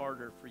make it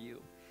harder for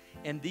you.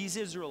 And these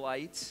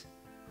Israelites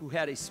who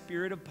had a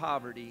spirit of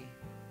poverty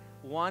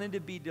wanted to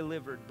be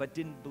delivered but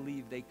didn't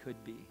believe they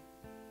could be.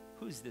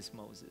 Who's this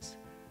Moses?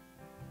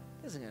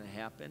 It isn't going to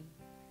happen.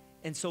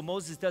 And so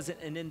Moses doesn't,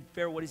 and then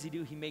Pharaoh, what does he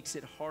do? He makes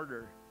it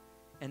harder.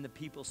 And the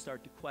people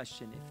start to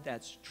question if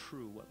that's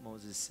true, what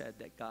Moses said,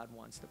 that God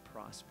wants to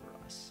prosper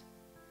us.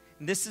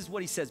 And this is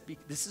what he says.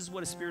 This is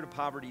what a spirit of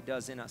poverty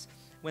does in us.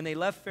 When they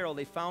left Pharaoh,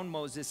 they found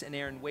Moses and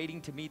Aaron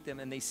waiting to meet them,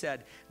 and they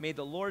said, may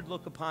the Lord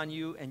look upon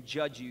you and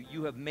judge you.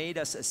 You have made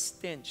us a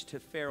stench to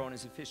Pharaoh and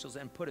his officials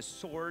and put a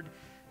sword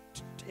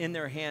in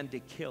their hand to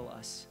kill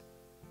us.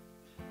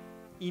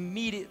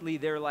 Immediately,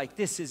 they're like,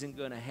 this isn't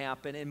going to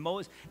happen.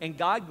 And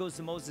God goes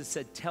to Moses and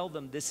said, tell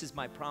them this is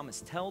my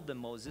promise. Tell them,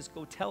 Moses,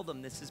 go tell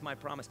them this is my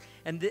promise.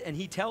 And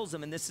he tells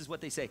them, and this is what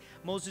they say.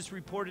 Moses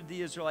reported to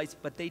the Israelites,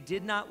 but they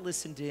did not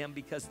listen to him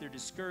because they're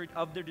discouraged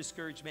of their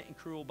discouragement and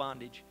cruel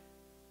bondage.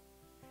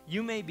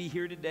 You may be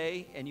here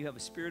today, and you have a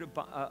spirit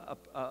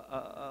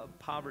of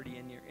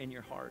poverty in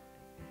your heart.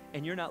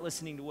 And you're not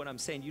listening to what I'm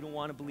saying. You don't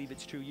want to believe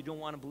it's true. You don't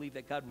want to believe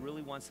that God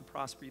really wants to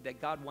prosper you, that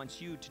God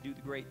wants you to do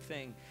the great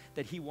thing,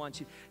 that he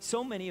wants you.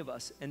 So many of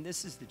us, and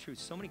this is the truth,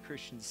 so many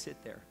Christians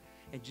sit there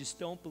and just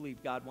don't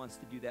believe God wants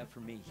to do that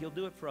for me. He'll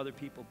do it for other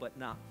people, but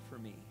not for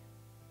me.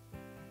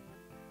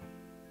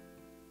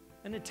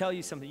 And to tell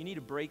you something, you need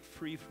to break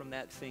free from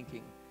that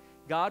thinking.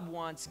 God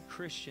wants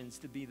Christians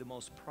to be the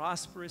most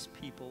prosperous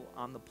people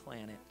on the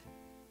planet.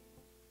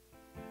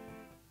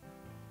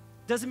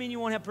 Doesn't mean you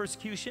won't have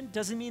persecution.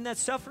 Doesn't mean that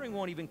suffering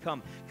won't even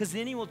come. Because the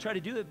enemy will try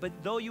to do it. But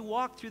though you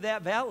walk through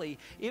that valley,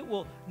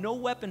 no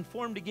weapon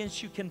formed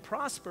against you can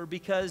prosper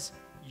because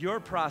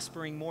you're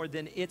prospering more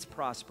than it's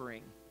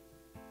prospering.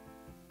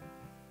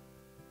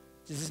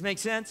 Does this make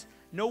sense?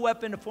 No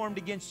weapon formed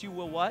against you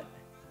will what?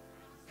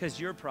 Because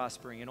you're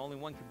prospering and only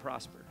one can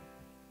prosper.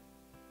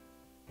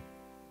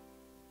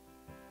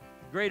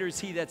 Greater is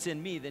he that's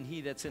in me than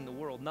he that's in the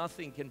world.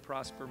 Nothing can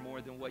prosper more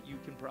than what you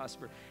can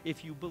prosper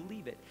if you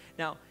believe it.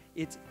 Now,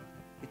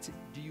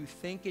 do you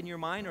think in your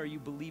mind, or are you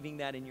believing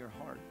that in your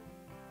heart?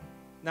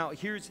 Now,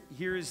 here's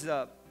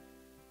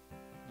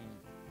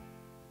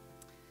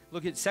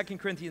look at 2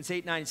 Corinthians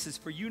 8:9. It says,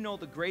 for you know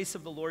the grace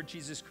of the Lord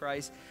Jesus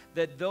Christ,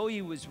 that though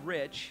he was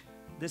rich,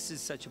 this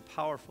is such a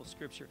powerful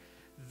scripture,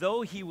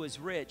 though he was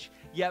rich,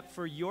 yet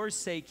for your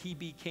sake he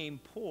became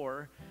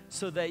poor,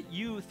 so that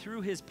you through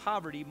his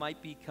poverty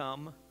might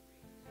become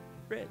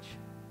rich.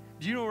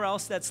 Do you know where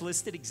else that's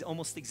listed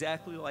almost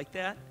exactly like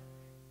that?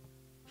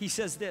 He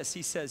says this,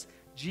 he says,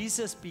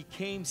 Jesus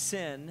became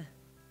sin,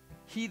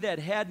 he that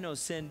had no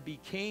sin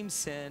became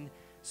sin,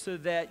 so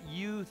that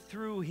you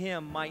through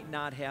him might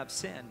not have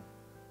sin.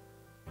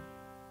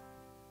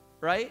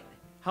 Right?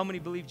 How many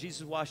believe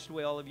Jesus washed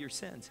away all of your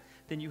sins?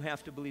 Then you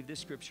have to believe this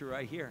scripture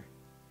right here.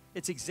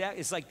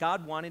 It's like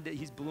God wanted it.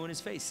 He's blue in his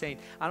face saying,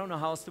 I don't know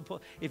how else to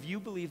put. If you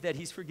believe that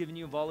he's forgiven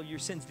you of all of your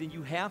sins, then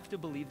you have to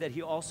believe that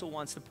he also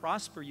wants to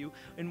prosper you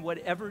in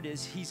whatever it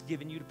is he's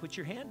given you to put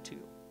your hand to.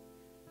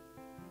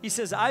 He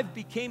says, I've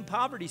became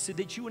poverty so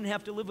that you wouldn't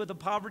have to live with a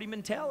poverty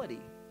mentality.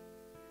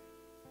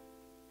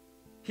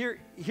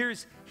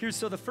 Here's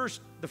so the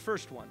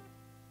first one.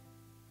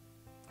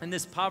 And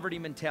this poverty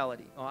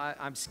mentality. Oh,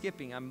 I'm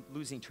skipping. I'm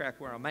losing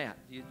track where I'm at.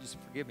 You just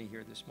forgive me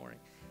here this morning.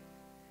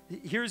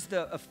 Here's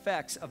the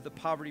effects of the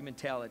poverty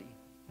mentality.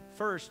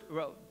 First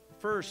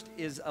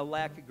is a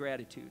lack of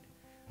gratitude.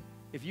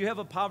 If you have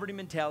a poverty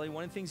mentality,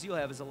 one of the things you'll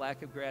have is a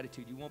lack of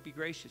gratitude. You won't be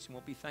gracious. You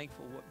won't be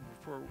thankful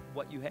for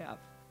what you have.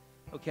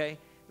 Okay?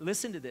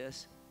 Listen to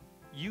this.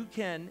 You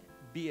can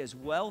be as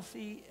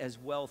wealthy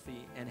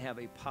and have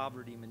a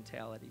poverty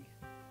mentality.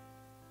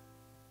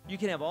 You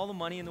can have all the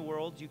money in the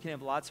world, you can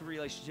have lots of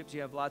relationships,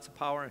 you have lots of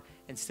power,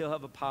 and still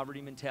have a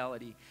poverty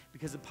mentality.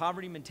 Because the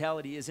poverty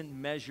mentality isn't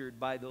measured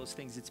by those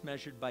things, it's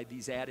measured by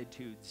these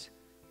attitudes.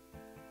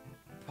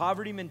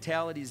 Poverty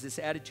mentality is this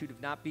attitude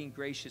of not being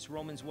gracious.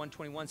 Romans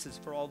 1:21 says,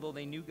 for although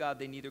they knew God,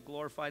 they neither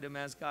glorified him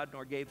as God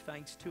nor gave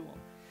thanks to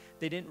him.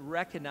 They didn't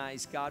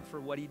recognize God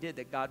for what he did,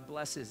 that God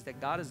blesses, that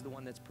God is the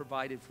one that's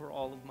provided for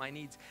all of my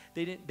needs.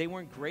 They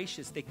weren't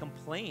gracious. They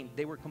complained.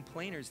 They were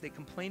complainers. They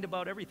complained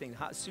about everything.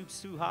 Hot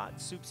soup's too hot,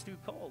 soup's too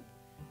cold.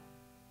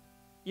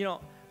 You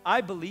know,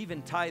 I believe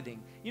in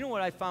tithing. You know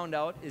what I found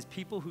out is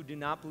people who do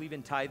not believe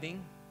in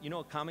tithing, you know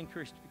a common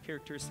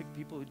characteristic of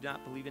people who do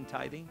not believe in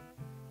tithing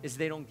is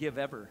they don't give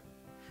ever.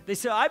 They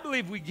say, I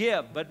believe we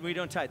give, but we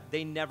don't tithe.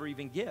 They never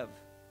even give.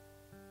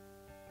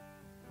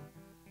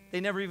 They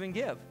never even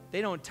give.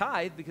 They don't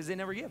tithe because they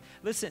never give.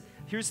 Listen,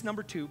 here's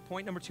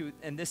point number two,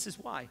 and this is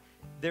why.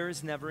 There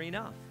is never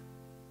enough.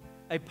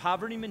 A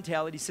poverty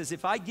mentality says,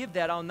 if I give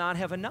that, I'll not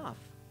have enough.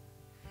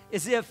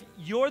 As if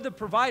you're the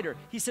provider.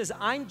 He says,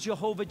 I'm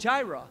Jehovah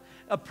Jireh.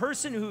 A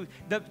person who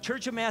the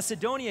Church of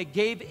Macedonia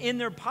gave in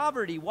their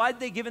poverty. Why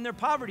did they give in their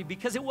poverty?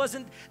 Because it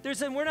wasn't, they're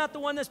saying, we're not the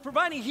one that's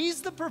providing.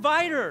 He's the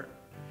provider.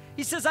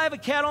 He says, I have a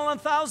cattle on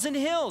 1,000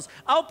 hills.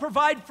 I'll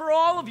provide for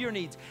all of your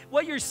needs.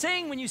 What you're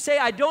saying when you say,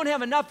 I don't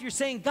have enough, you're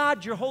saying,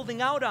 God, you're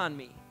holding out on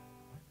me.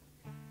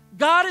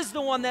 God is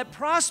the one that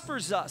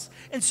prospers us.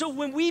 And so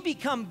when we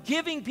become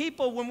giving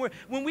people,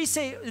 when we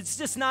say it's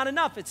just not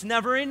enough, it's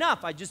never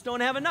enough. I just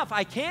don't have enough.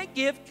 I can't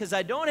give because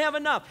I don't have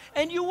enough.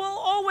 And you will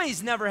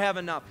always never have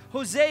enough.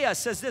 Hosea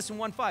says this in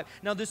 1:5.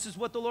 Now this is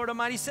what the Lord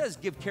Almighty says.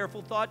 Give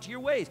careful thought to your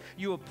ways.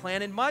 You have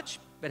planted much,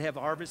 but have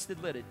harvested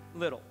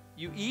little.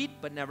 You eat,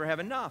 but never have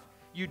enough.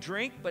 You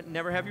drink, but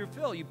never have your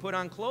fill. You put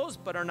on clothes,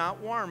 but are not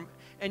warm,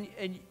 and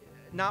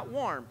not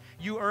warm.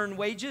 You earn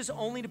wages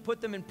only to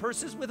put them in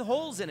purses with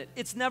holes in it.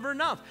 It's never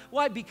enough.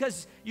 Why?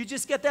 Because you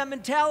just get that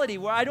mentality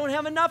where I don't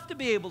have enough to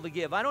be able to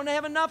give. I don't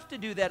have enough to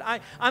do that.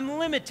 I'm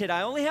limited.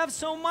 I only have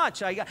so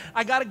much. I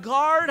got to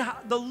guard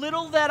the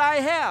little that I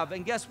have.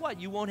 And guess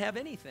what? You won't have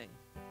anything.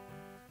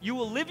 You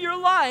will live your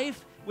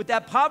life with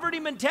that poverty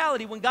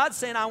mentality when God's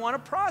saying, I want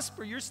to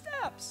prosper your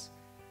steps.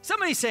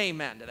 Somebody say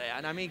amen to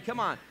that. I mean, come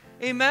on.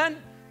 Amen?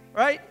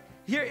 Right?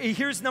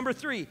 Here's number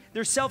 3.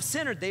 They're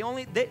self-centered.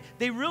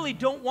 They really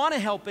don't want to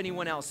help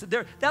anyone else.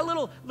 That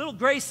little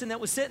Grayson that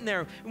was sitting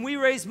there, and we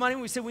raised money,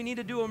 and we said we need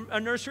to do a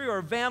nursery or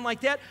a van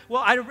like that.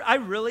 Well, I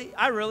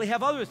really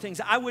have other things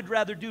I would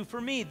rather do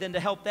for me than to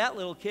help that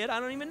little kid.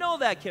 I don't even know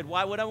that kid.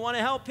 Why would I want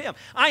to help him?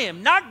 I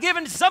am not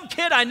giving to some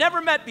kid I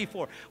never met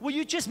before. Well,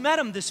 you just met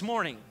him this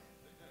morning.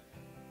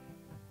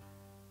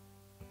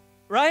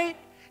 Right?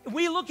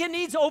 We look at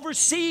needs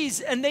overseas,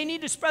 and they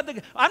need to spread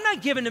the... I'm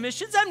not giving to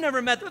missions. I've never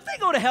met them. If they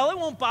go to hell, it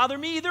won't bother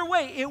me either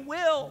way. It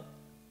will.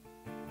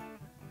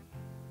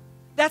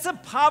 That's a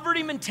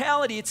poverty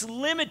mentality. It's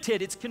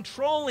limited. It's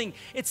controlling.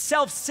 It's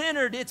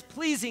self-centered. It's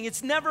pleasing.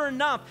 It's never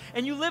enough.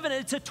 And you live in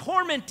it. It's a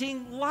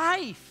tormenting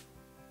life.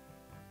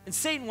 And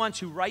Satan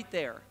wants you right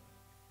there.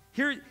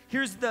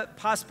 Here's the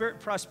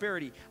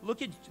prosperity.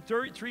 Look at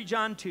 3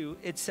 John 2.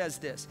 It says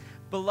this.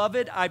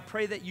 Beloved, I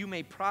pray that you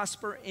may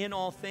prosper in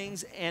all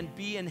things and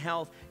be in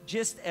health,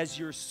 just as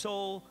your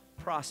soul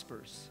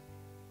prospers.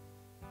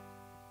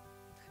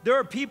 There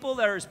are people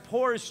that are as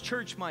poor as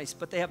church mice,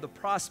 but they have the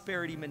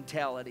prosperity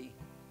mentality.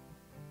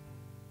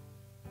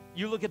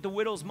 You look at the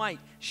widow's mite.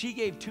 She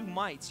gave 2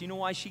 mites. You know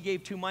why she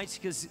gave 2 mites?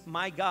 Because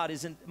my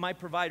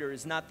provider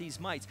is not these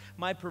mites.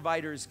 My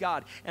provider is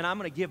God. And I'm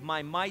going to give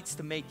my mites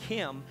to make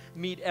him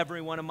meet every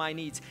one of my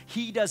needs.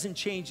 He doesn't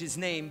change his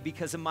name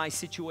because of my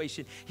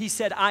situation. He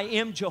said, I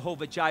am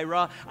Jehovah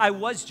Jireh. I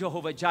was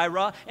Jehovah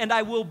Jireh, and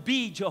I will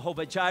be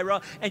Jehovah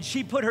Jireh. And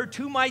she put her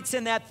 2 mites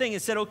in that thing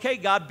and said, okay,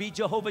 God, be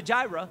Jehovah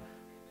Jireh.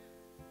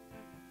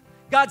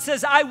 God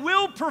says, I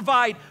will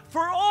provide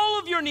for all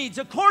of your needs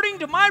according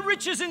to my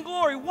riches and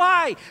glory.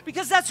 Why?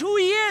 Because that's who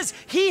he is.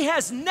 He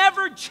has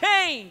never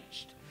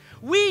changed.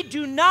 We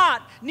do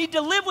not need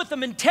to live with a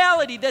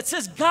mentality that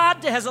says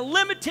God has a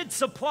limited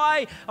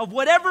supply of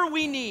whatever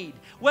we need.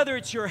 Whether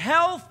it's your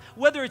health,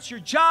 whether it's your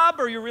job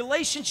or your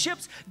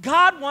relationships,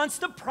 God wants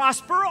to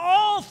prosper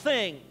all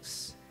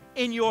things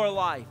in your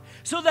life.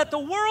 so that the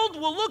world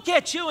will look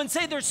at you and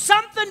say, there's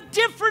something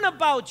different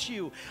about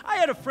you. I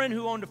had a friend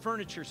who owned a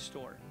furniture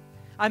store.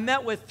 I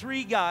met with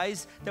 3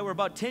 guys that were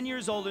about 10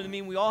 years older than me,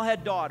 and we all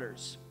had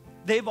daughters.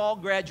 They've all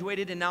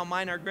graduated, and now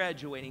mine are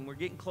graduating. We're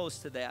getting close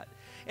to that.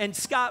 And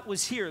Scott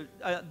was here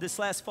this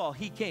last fall.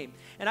 He came.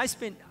 And I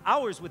spent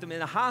hours with him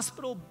in a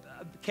hospital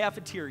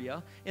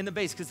cafeteria in the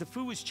base because the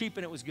food was cheap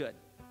and it was good.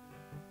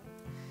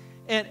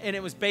 And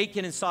it was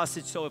bacon and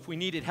sausage, so if we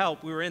needed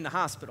help, we were in the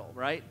hospital,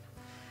 right?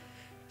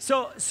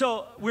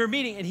 So we were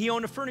meeting, and he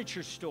owned a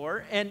furniture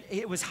store, and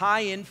it was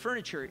high-end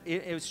furniture.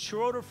 It was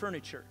Schroeder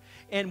furniture.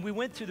 And we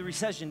went through the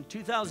recession.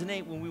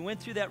 2008, when we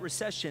went through that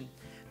recession,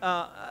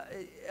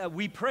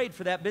 we prayed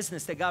for that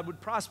business, that God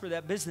would prosper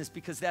that business,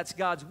 because that's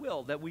God's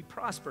will, that we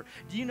prosper.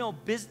 Do you know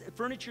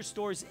furniture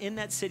stores in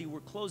that city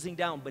were closing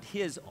down, but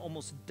his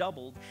almost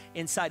doubled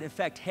in size. In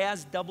fact,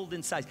 has doubled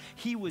in size.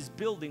 He was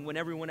building when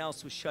everyone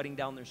else was shutting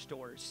down their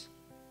stores.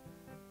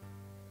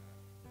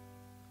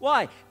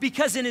 Why?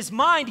 Because in his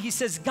mind, he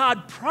says,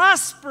 God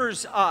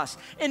prospers us,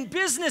 and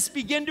business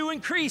began to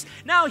increase.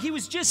 Now, he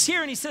was just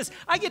here, and he says,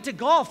 I get to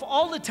golf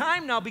all the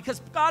time now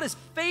because God has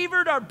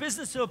favored our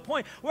business to a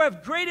point where I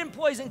have great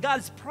employees, and God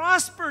has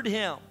prospered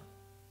him.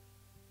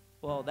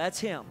 Well, that's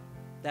him.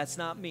 That's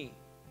not me.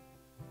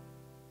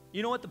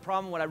 You know what the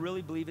problem, what I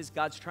really believe is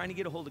God's trying to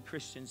get a hold of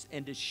Christians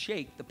and to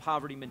shake the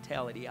poverty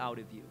mentality out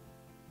of you.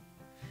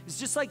 It's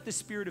just like the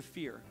spirit of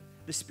fear.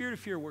 The spirit of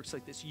fear works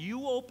like this.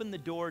 You open the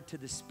door to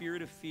the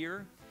spirit of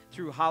fear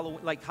through Halloween.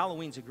 Like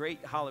Halloween's a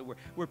great holiday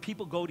where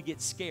people go to get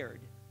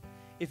scared.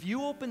 If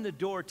you open the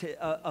door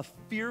to a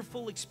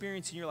fearful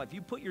experience in your life,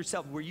 you put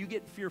yourself where you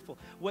get fearful,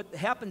 what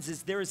happens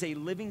is there is a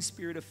living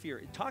spirit of fear.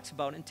 It talks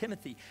about in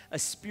Timothy, a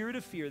spirit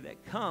of fear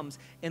that comes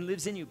and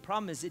lives in you.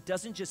 Problem is, it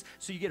doesn't just,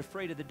 so you get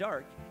afraid of the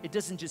dark. It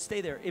doesn't just stay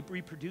there. It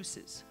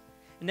reproduces.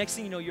 The next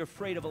thing you know, you're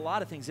afraid of a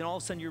lot of things, and all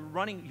of a sudden you're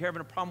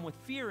having a problem with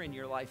fear in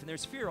your life, and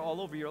there's fear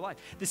all over your life.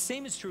 The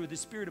same is true with the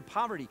spirit of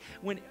poverty,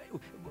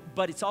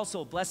 but it's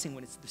also a blessing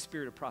when it's the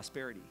spirit of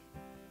prosperity.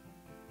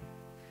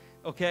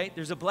 Okay?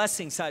 There's a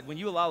blessing side. When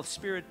you allow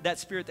that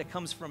spirit that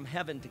comes from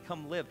heaven to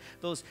come live,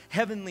 those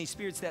heavenly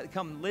spirits that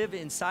come live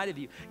inside of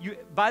you.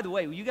 By the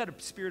way, when you got a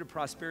spirit of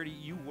prosperity,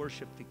 you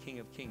worship the King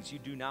of Kings. You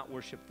do not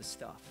worship the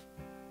stuff.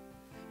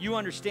 You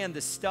understand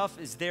the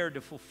stuff is there to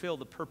fulfill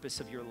the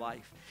purpose of your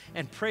life.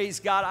 And praise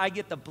God, I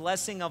get the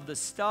blessing of the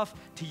stuff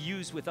to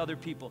use with other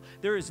people.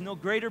 There is no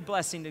greater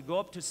blessing to go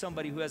up to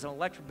somebody who has an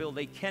electric bill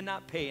they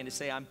cannot pay and to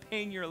say, I'm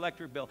paying your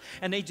electric bill.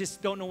 And they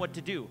just don't know what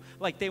to do.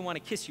 Like they want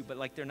to kiss you, but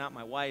like they're not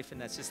my wife,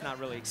 and that's just not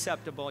really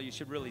acceptable. You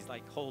should really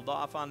like hold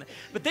off on that.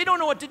 But they don't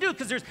know what to do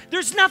because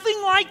there's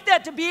nothing like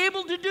that to be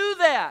able to do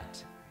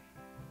that.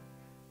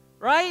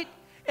 Right?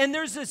 And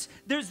there's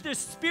this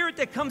spirit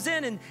that comes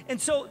in,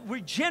 and so we're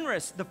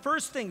generous. The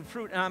first thing,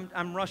 fruit, and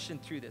I'm rushing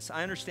through this.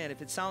 I understand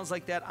if it sounds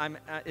like that,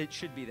 it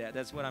should be that.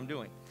 That's what I'm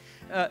doing.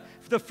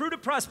 The fruit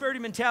of prosperity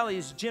mentality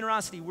is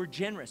generosity. We're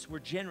generous. We're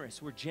generous.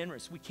 We're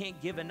generous. We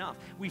can't give enough.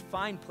 We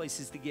find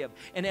places to give.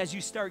 And as you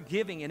start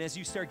giving,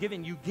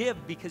 you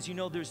give because you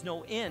know there's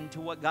no end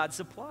to what God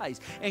supplies.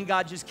 And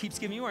God just keeps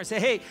giving you more. Say,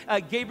 hey,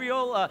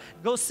 Gabriel,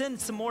 go send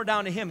some more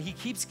down to him. He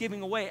keeps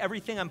giving away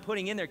everything I'm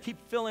putting in there.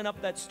 Keep filling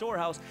up that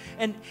storehouse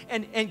and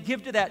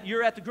give to that.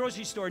 You're at the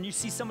grocery store and you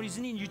see somebody's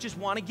in need and you just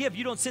want to give.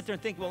 You don't sit there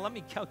and think, well, let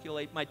me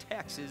calculate my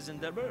taxes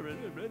and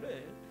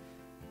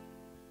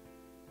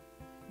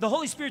the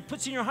Holy Spirit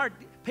puts in your heart,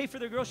 pay for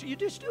their grocery. You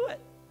just do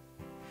it.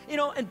 You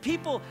know, and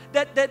people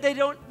that they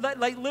don't,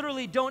 like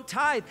literally don't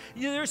tithe.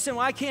 They're saying,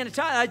 well, I can't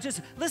tithe.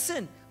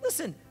 Listen.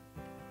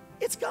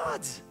 It's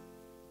God's.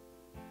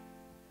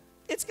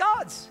 It's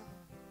God's.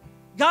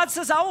 God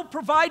says, I will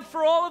provide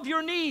for all of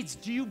your needs.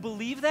 Do you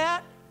believe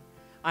that?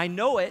 I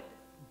know it,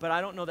 but I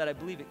don't know that I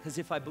believe it, because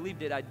if I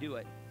believed it, I'd do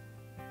it.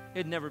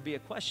 It'd never be a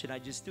question. I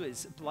just do it.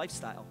 It's a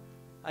lifestyle.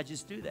 I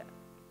just do that.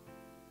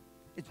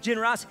 It's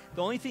generosity.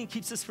 The only thing that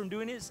keeps us from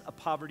doing it is a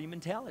poverty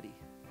mentality.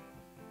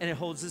 And it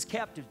holds us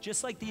captive,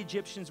 just like the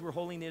Egyptians were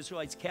holding the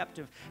Israelites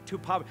captive to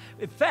poverty.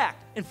 In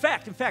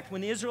fact, when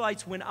the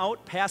Israelites went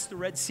out past the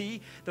Red Sea,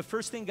 the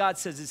first thing God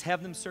says is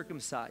have them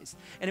circumcised.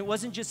 And it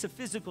wasn't just a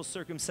physical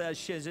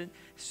circumcision.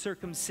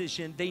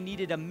 They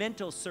needed a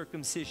mental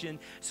circumcision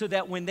so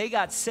that when they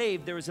got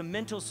saved, there was a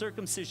mental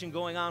circumcision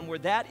going on where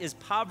that is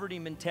poverty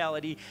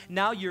mentality.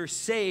 Now you're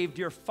saved,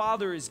 your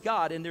Father is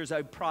God, and there's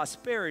a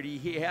prosperity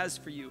He has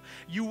for you.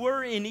 You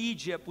were in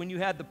Egypt when you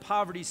had the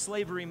poverty,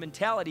 slavery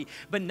mentality,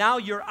 but now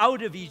you're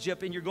out of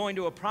Egypt and you're going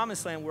to a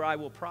promised land where I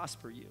will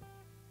prosper you.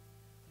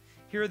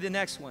 Here are the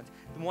next ones.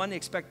 The one,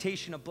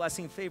 expectation of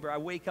blessing and favor. I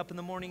wake up in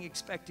the morning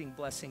expecting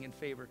blessing and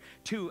favor.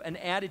 2, an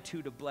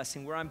attitude of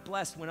blessing where I'm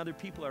blessed when other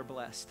people are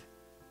blessed.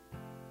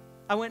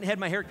 I went and had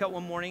my hair cut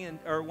one morning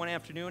or one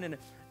afternoon, and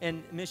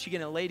in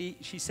Michigan, a lady,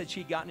 she said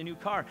she'd gotten a new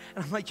car.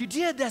 And I'm like, you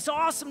did? That's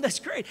awesome. That's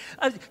great.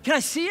 Can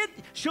I see it?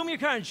 Show me your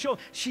car. And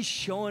she's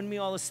showing me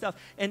all this stuff.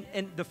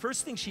 And the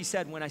first thing she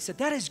said when I said,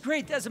 that is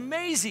great. That's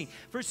amazing.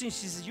 First thing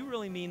she says, you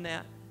really mean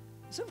that?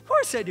 I said, of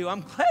course I do.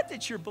 I'm glad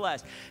that you're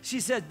blessed. She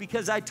said,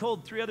 because I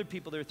told 3 other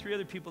people, there were 3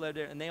 other people out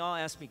there, and they all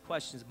asked me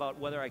questions about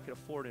whether I could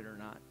afford it or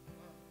not.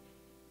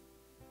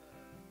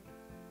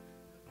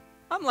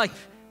 I'm like,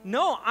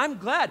 no, I'm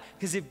glad.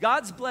 Because if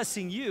God's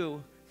blessing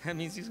you, that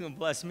means he's going to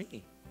bless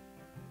me.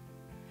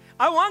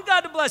 I want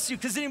God to bless you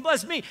because he didn't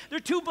bless me. There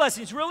are two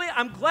blessings. Really,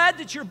 I'm glad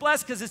that you're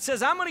blessed because it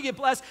says I'm going to get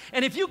blessed.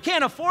 And if you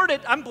can't afford it,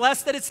 I'm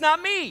blessed that it's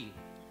not me.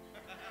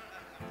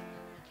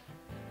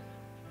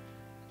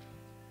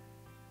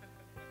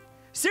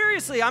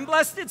 Seriously, I'm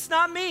blessed it's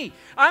not me.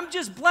 I'm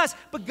just blessed.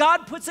 But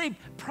God puts a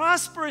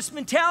prosperous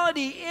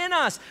mentality in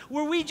us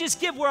where we just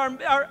give,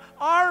 where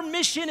our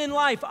mission in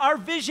life, our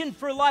vision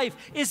for life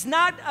is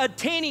not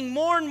attaining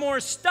more and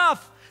more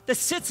stuff that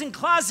sits in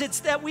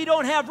closets that we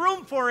don't have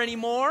room for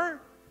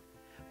anymore,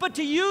 but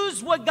to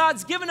use what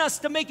God's given us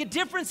to make a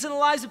difference in the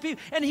lives of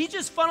people. And he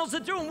just funnels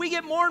it through, and we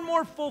get more and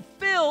more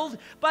fulfilled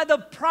by the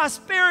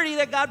prosperity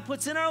that God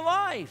puts in our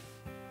life.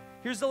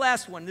 Here's the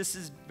last one. This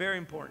is very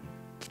important.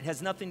 It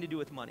has nothing to do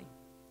with money,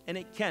 and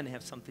it can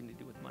have something to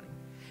do with money,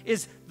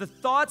 is the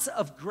thoughts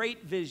of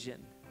great vision.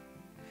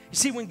 You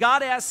see, when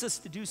God asks us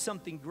to do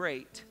something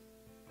great,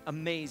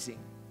 amazing,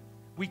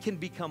 we can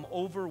become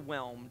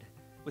overwhelmed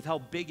with how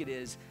big it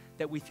is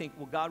that we think,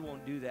 well, God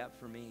won't do that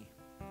for me.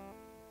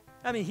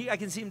 I mean, I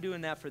can see him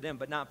doing that for them,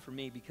 but not for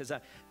me, because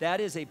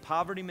that is a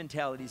poverty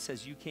mentality. It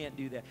says you can't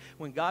do that.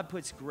 When God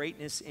puts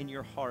greatness in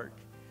your heart,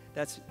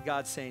 that's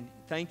God saying,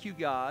 thank you,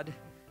 God,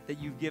 that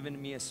you've given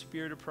me a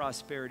spirit of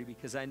prosperity,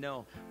 because I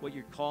know what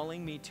you're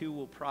calling me to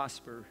will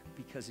prosper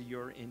because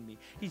you're in me.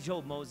 He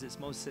told Moses,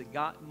 Moses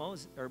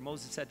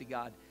said to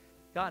God,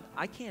 God,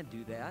 I can't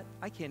do that.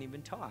 I can't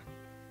even talk.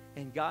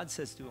 And God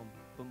says to him,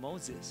 but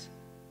Moses,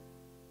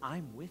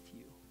 I'm with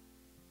you.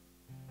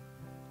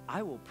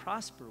 I will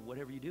prosper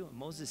whatever you do. And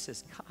Moses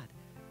says, God,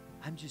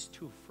 I'm just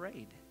too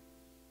afraid.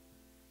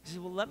 He says,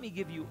 well, let me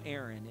give you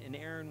Aaron, and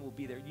Aaron will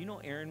be there. You know,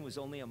 Aaron was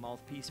only a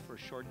mouthpiece for a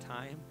short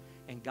time,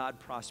 and God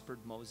prospered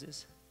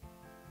Moses.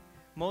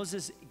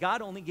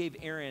 God only gave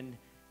Aaron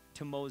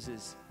to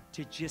Moses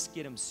to just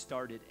get him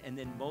started, and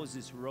then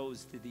Moses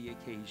rose to the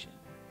occasion.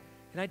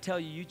 Can I tell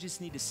you, you just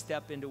need to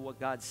step into what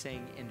God's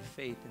saying in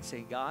faith and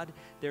say, God,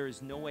 there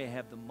is no way I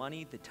have the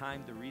money, the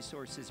time, the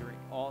resources, or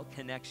all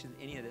connection,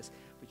 any of this,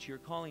 but you're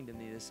calling to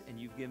me this, and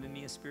you've given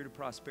me a spirit of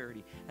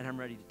prosperity, and I'm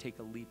ready to take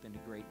a leap into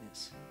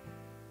greatness.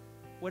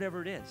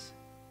 Whatever it is.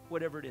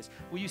 Whatever it is.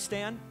 Will you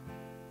stand?